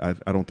 but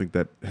I don't think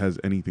that has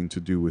anything to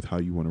do with how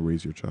you want to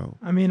raise your child.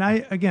 I mean,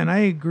 I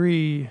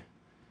agree.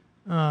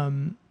 I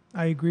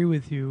agree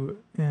with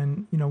you.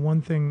 And,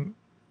 one thing,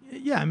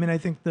 I mean, I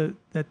think that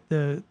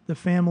the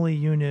family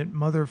unit,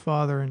 mother,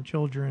 father, and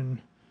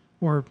children,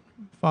 or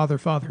father,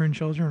 and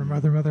children, or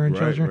mother, and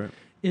children,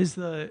 is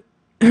that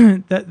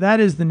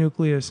is the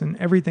nucleus, and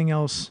everything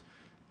else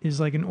is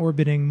like an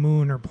orbiting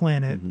moon or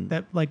planet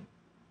that like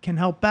can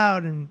help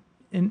out and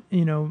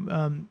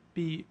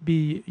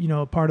be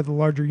a part of the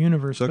larger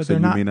universe. Sucks but that they're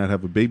not. You may not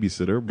have a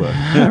babysitter, but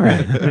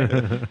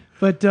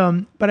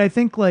but I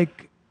think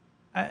like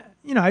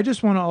I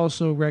just want to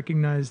also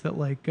recognize that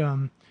like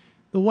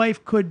the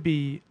wife could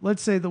be,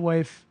 let's say the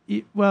wife,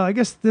 well, I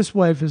guess this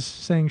wife is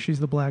saying she's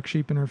the black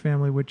sheep in her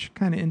family, which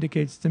kind of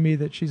indicates to me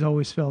that she's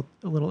always felt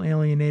a little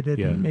alienated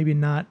and maybe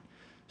not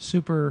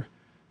super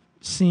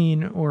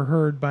seen or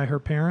heard by her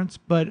parents.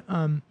 But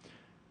I'm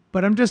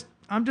just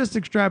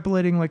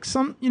extrapolating, like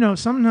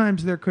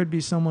sometimes there could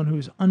be someone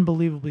who's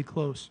unbelievably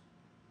close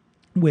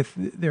with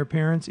their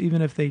parents,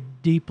 even if they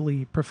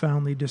deeply,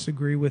 profoundly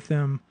disagree with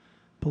them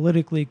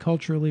politically,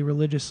 culturally,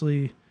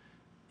 religiously.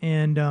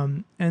 And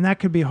that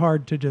could be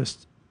hard to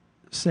just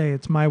say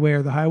it's my way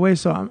or the highway.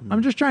 So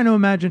I'm just trying to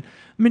imagine.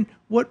 I mean,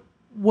 what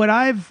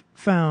I've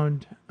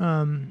found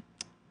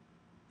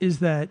is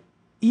that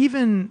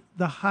even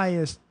the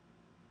highest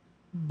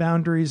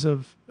boundaries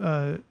of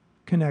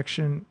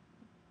connection,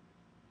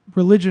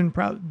 religion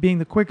being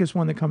the quickest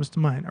one that comes to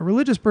mind. A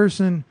religious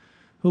person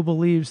who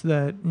believes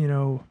that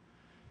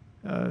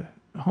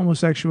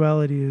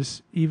homosexuality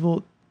is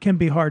evil can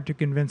be hard to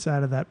convince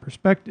out of that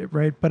perspective,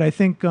 right? But I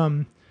think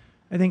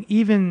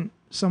even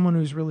someone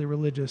who's really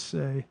religious,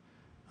 say,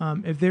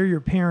 if they're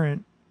your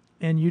parent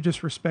and you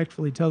just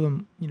respectfully tell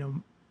them,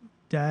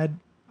 Dad,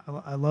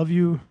 I love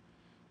you.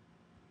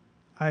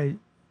 I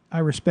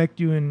respect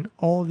you in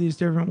all of these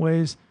different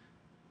ways.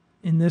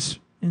 In this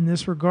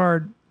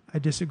regard, I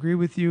disagree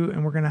with you,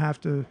 and we're going to have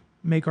to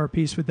make our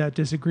peace with that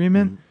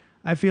disagreement.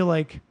 I feel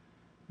like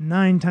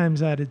 9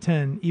 times out of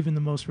 10, even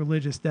the most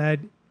religious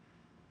dad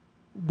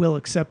will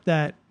accept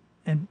that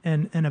and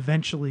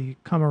eventually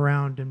come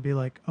around and be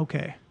like,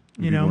 okay,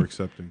 more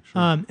accepting.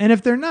 Sure. And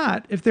if they're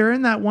not, if they're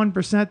in that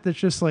 1% that's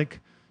just like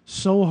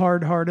so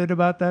hard-hearted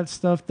about that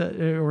stuff, that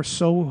or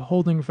so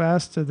holding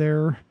fast to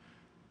their,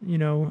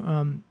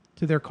 to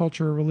their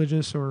culture, or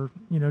religious, or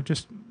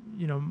just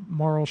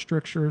moral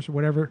strictures or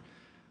whatever,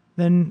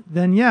 then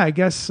yeah, I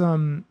guess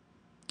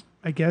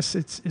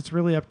it's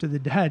really up to the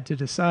dad to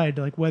decide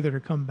like whether to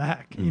come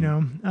back,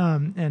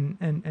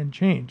 and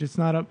change. It's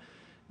not up.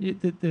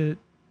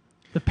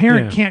 The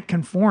parent can't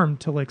conform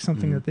to like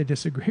something that they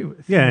disagree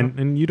with. Yeah,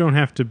 and you don't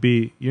have to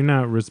be. You're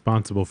not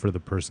responsible for the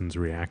person's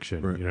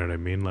reaction. Right. You know what I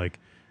mean? Like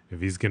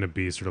if he's gonna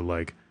be sort of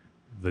like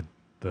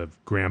the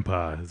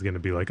grandpa is gonna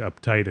be like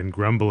uptight and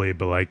grumbly,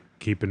 but like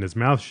keeping his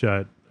mouth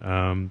shut,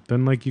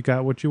 then like you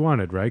got what you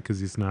wanted, right? Because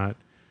he's not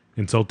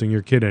insulting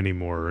your kid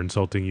anymore or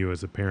insulting you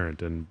as a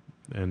parent, and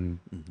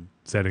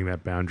setting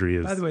that boundary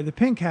is. By the way, the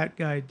pink hat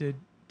guy did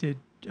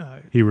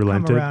he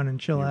relented? Come around and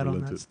chill out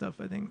on that stuff,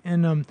 I think.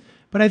 And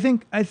but I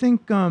think I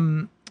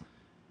don't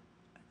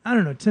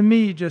know. To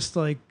me, just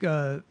like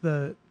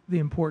the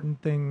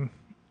important thing,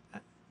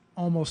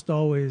 almost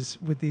always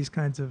with these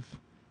kinds of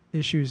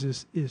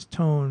issues is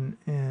tone.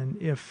 And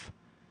if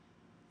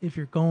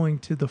you're going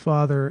to the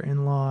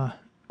father-in-law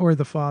or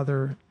the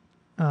father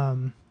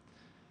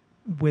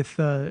with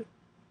a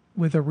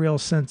real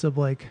sense of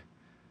like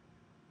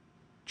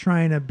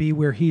trying to be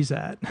where he's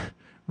at,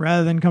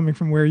 rather than coming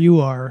from where you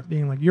are,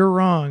 being like, you're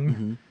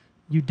wrong,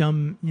 you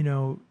dumb,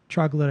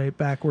 troglodyte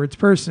backwards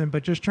person,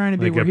 but just trying to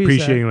be like where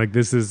appreciating he's at. like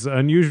this is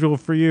unusual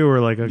for you, or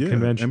like a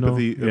conventional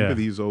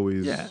Empathy is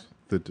always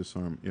the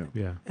disarm.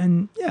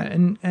 And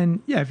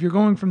if you're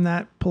going from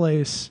that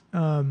place,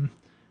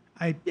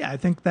 I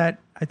think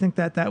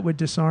that would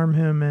disarm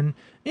him, and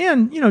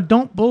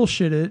don't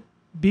bullshit it.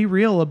 Be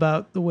real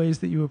about the ways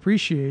that you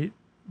appreciate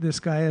this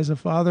guy as a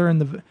father,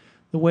 and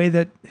the way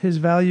that his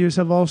values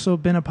have also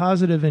been a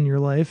positive in your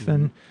life.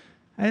 And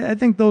I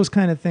think those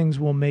kind of things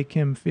will make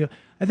him feel.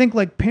 I think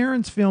like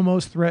parents feel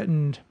most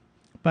threatened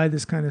by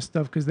this kind of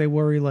stuff because they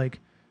worry like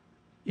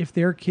if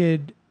their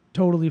kid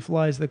totally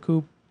flies the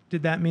coop,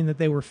 did that mean that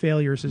they were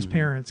failures as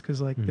parents?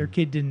 Because like their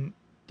kid didn't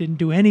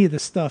do any of the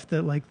stuff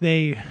that like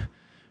they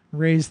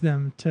raised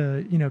them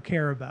to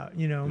care about,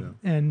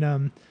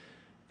 and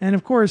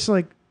of course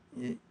like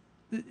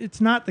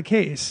it's not the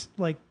case.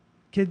 Like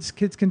kids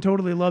can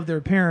totally love their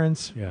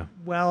parents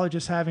while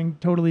just having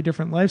totally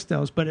different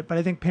lifestyles. But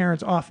I think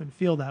parents often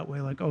feel that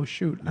way, like, oh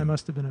shoot, I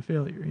must have been a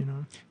failure,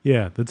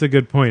 Yeah, that's a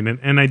good point.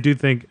 And I do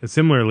think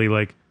similarly,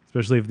 like,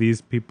 especially if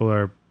these people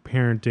are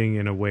parenting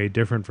in a way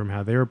different from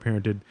how they were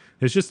parented,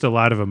 there's just a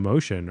lot of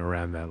emotion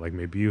around that. Like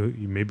maybe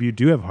you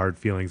do have hard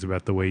feelings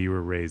about the way you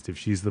were raised. If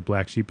she's the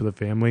black sheep of the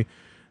family,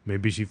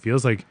 maybe she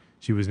feels like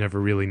she was never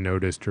really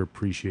noticed or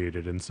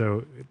appreciated. And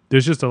so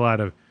there's just a lot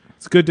of,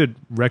 it's good to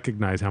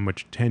recognize how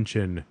much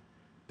tension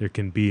there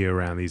can be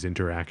around these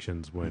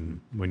interactions when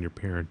your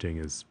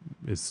parenting is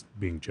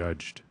being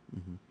judged,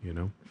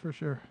 For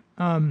sure.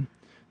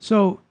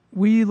 So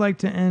we like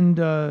to end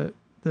the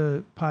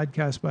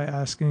podcast by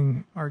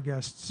asking our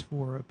guests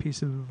for a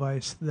piece of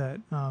advice that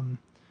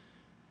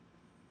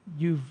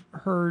you've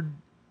heard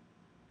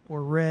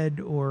or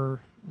read or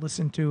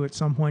listened to at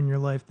some point in your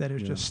life that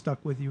has just stuck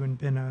with you and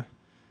been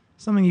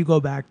something you go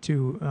back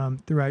to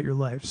throughout your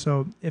life.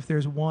 So if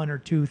there's one or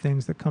two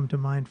things that come to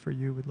mind for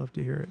you, we'd love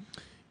to hear it.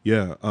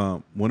 Yeah.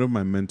 One of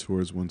my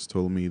mentors once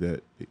told me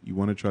that you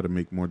want to try to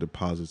make more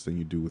deposits than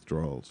you do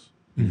withdrawals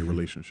in your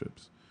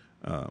relationships.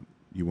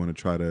 You want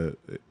to try to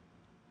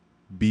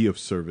be of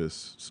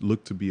service,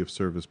 look to be of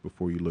service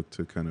before you look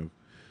to kind of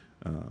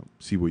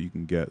see what you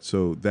can get.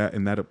 So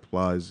that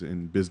applies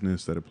in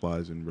business, that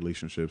applies in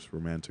relationships,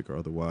 romantic or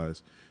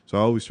otherwise. So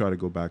I always try to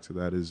go back to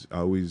that.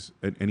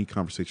 At any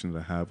conversation that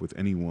I have with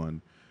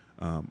anyone,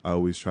 I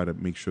always try to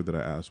make sure that I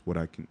ask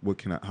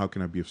how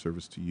can I be of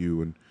service to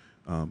you, and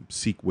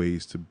seek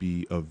ways to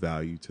be of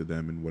value to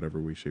them in whatever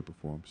way, shape, or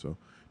form. So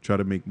try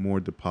to make more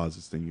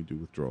deposits than you do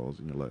withdrawals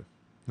in your life.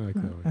 I like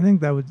that one. I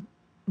think that would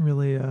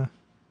really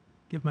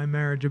give my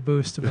marriage a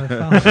boost if I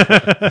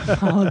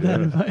followed that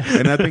advice.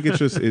 And I think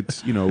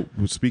it's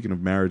speaking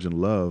of marriage and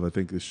love, I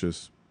think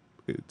it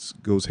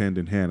goes hand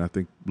in hand. I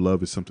think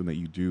love is something that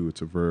you do.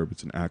 It's a verb.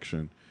 It's an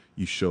action.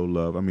 You show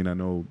love. I mean, I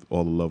know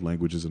all the love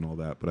languages and all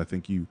that, but I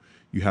think you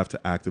have to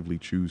actively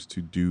choose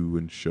to do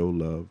and show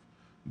love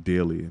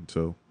daily. And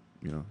so,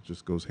 it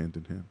just goes hand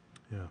in hand.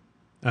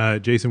 Yeah.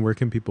 Jason, where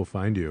can people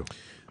find you?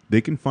 They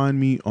can find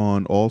me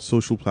on all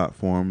social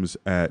platforms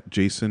at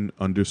Jason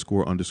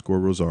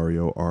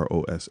 __Rosario,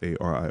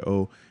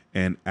 ROSARIO,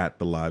 and at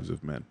The Lives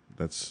of Men.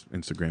 That's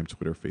Instagram,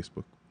 Twitter,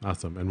 Facebook.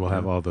 Awesome. And we'll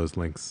have all those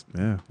links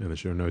in the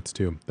show notes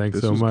too. Thanks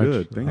this so was much.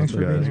 Good. Thanks for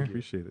being guys. here.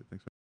 Appreciate it.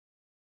 Thanks.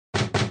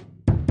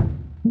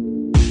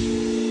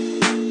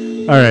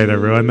 All right,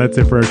 everyone. That's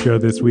it for our show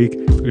this week.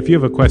 If you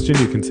have a question,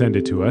 you can send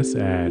it to us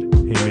at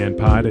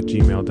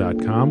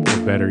heymanpod@gmail.com,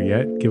 or better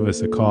yet, give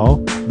us a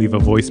call. Leave a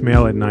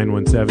voicemail at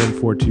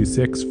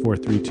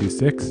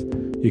 917-426-4326.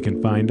 You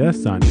can find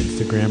us on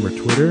Instagram or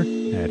Twitter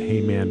at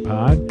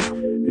heymanpod.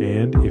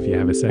 And if you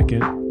have a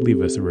second,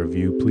 leave us a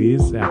review,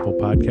 please. Apple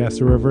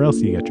Podcasts or wherever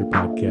else you get your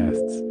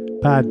podcasts.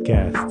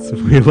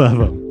 We love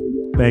them.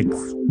 Thanks.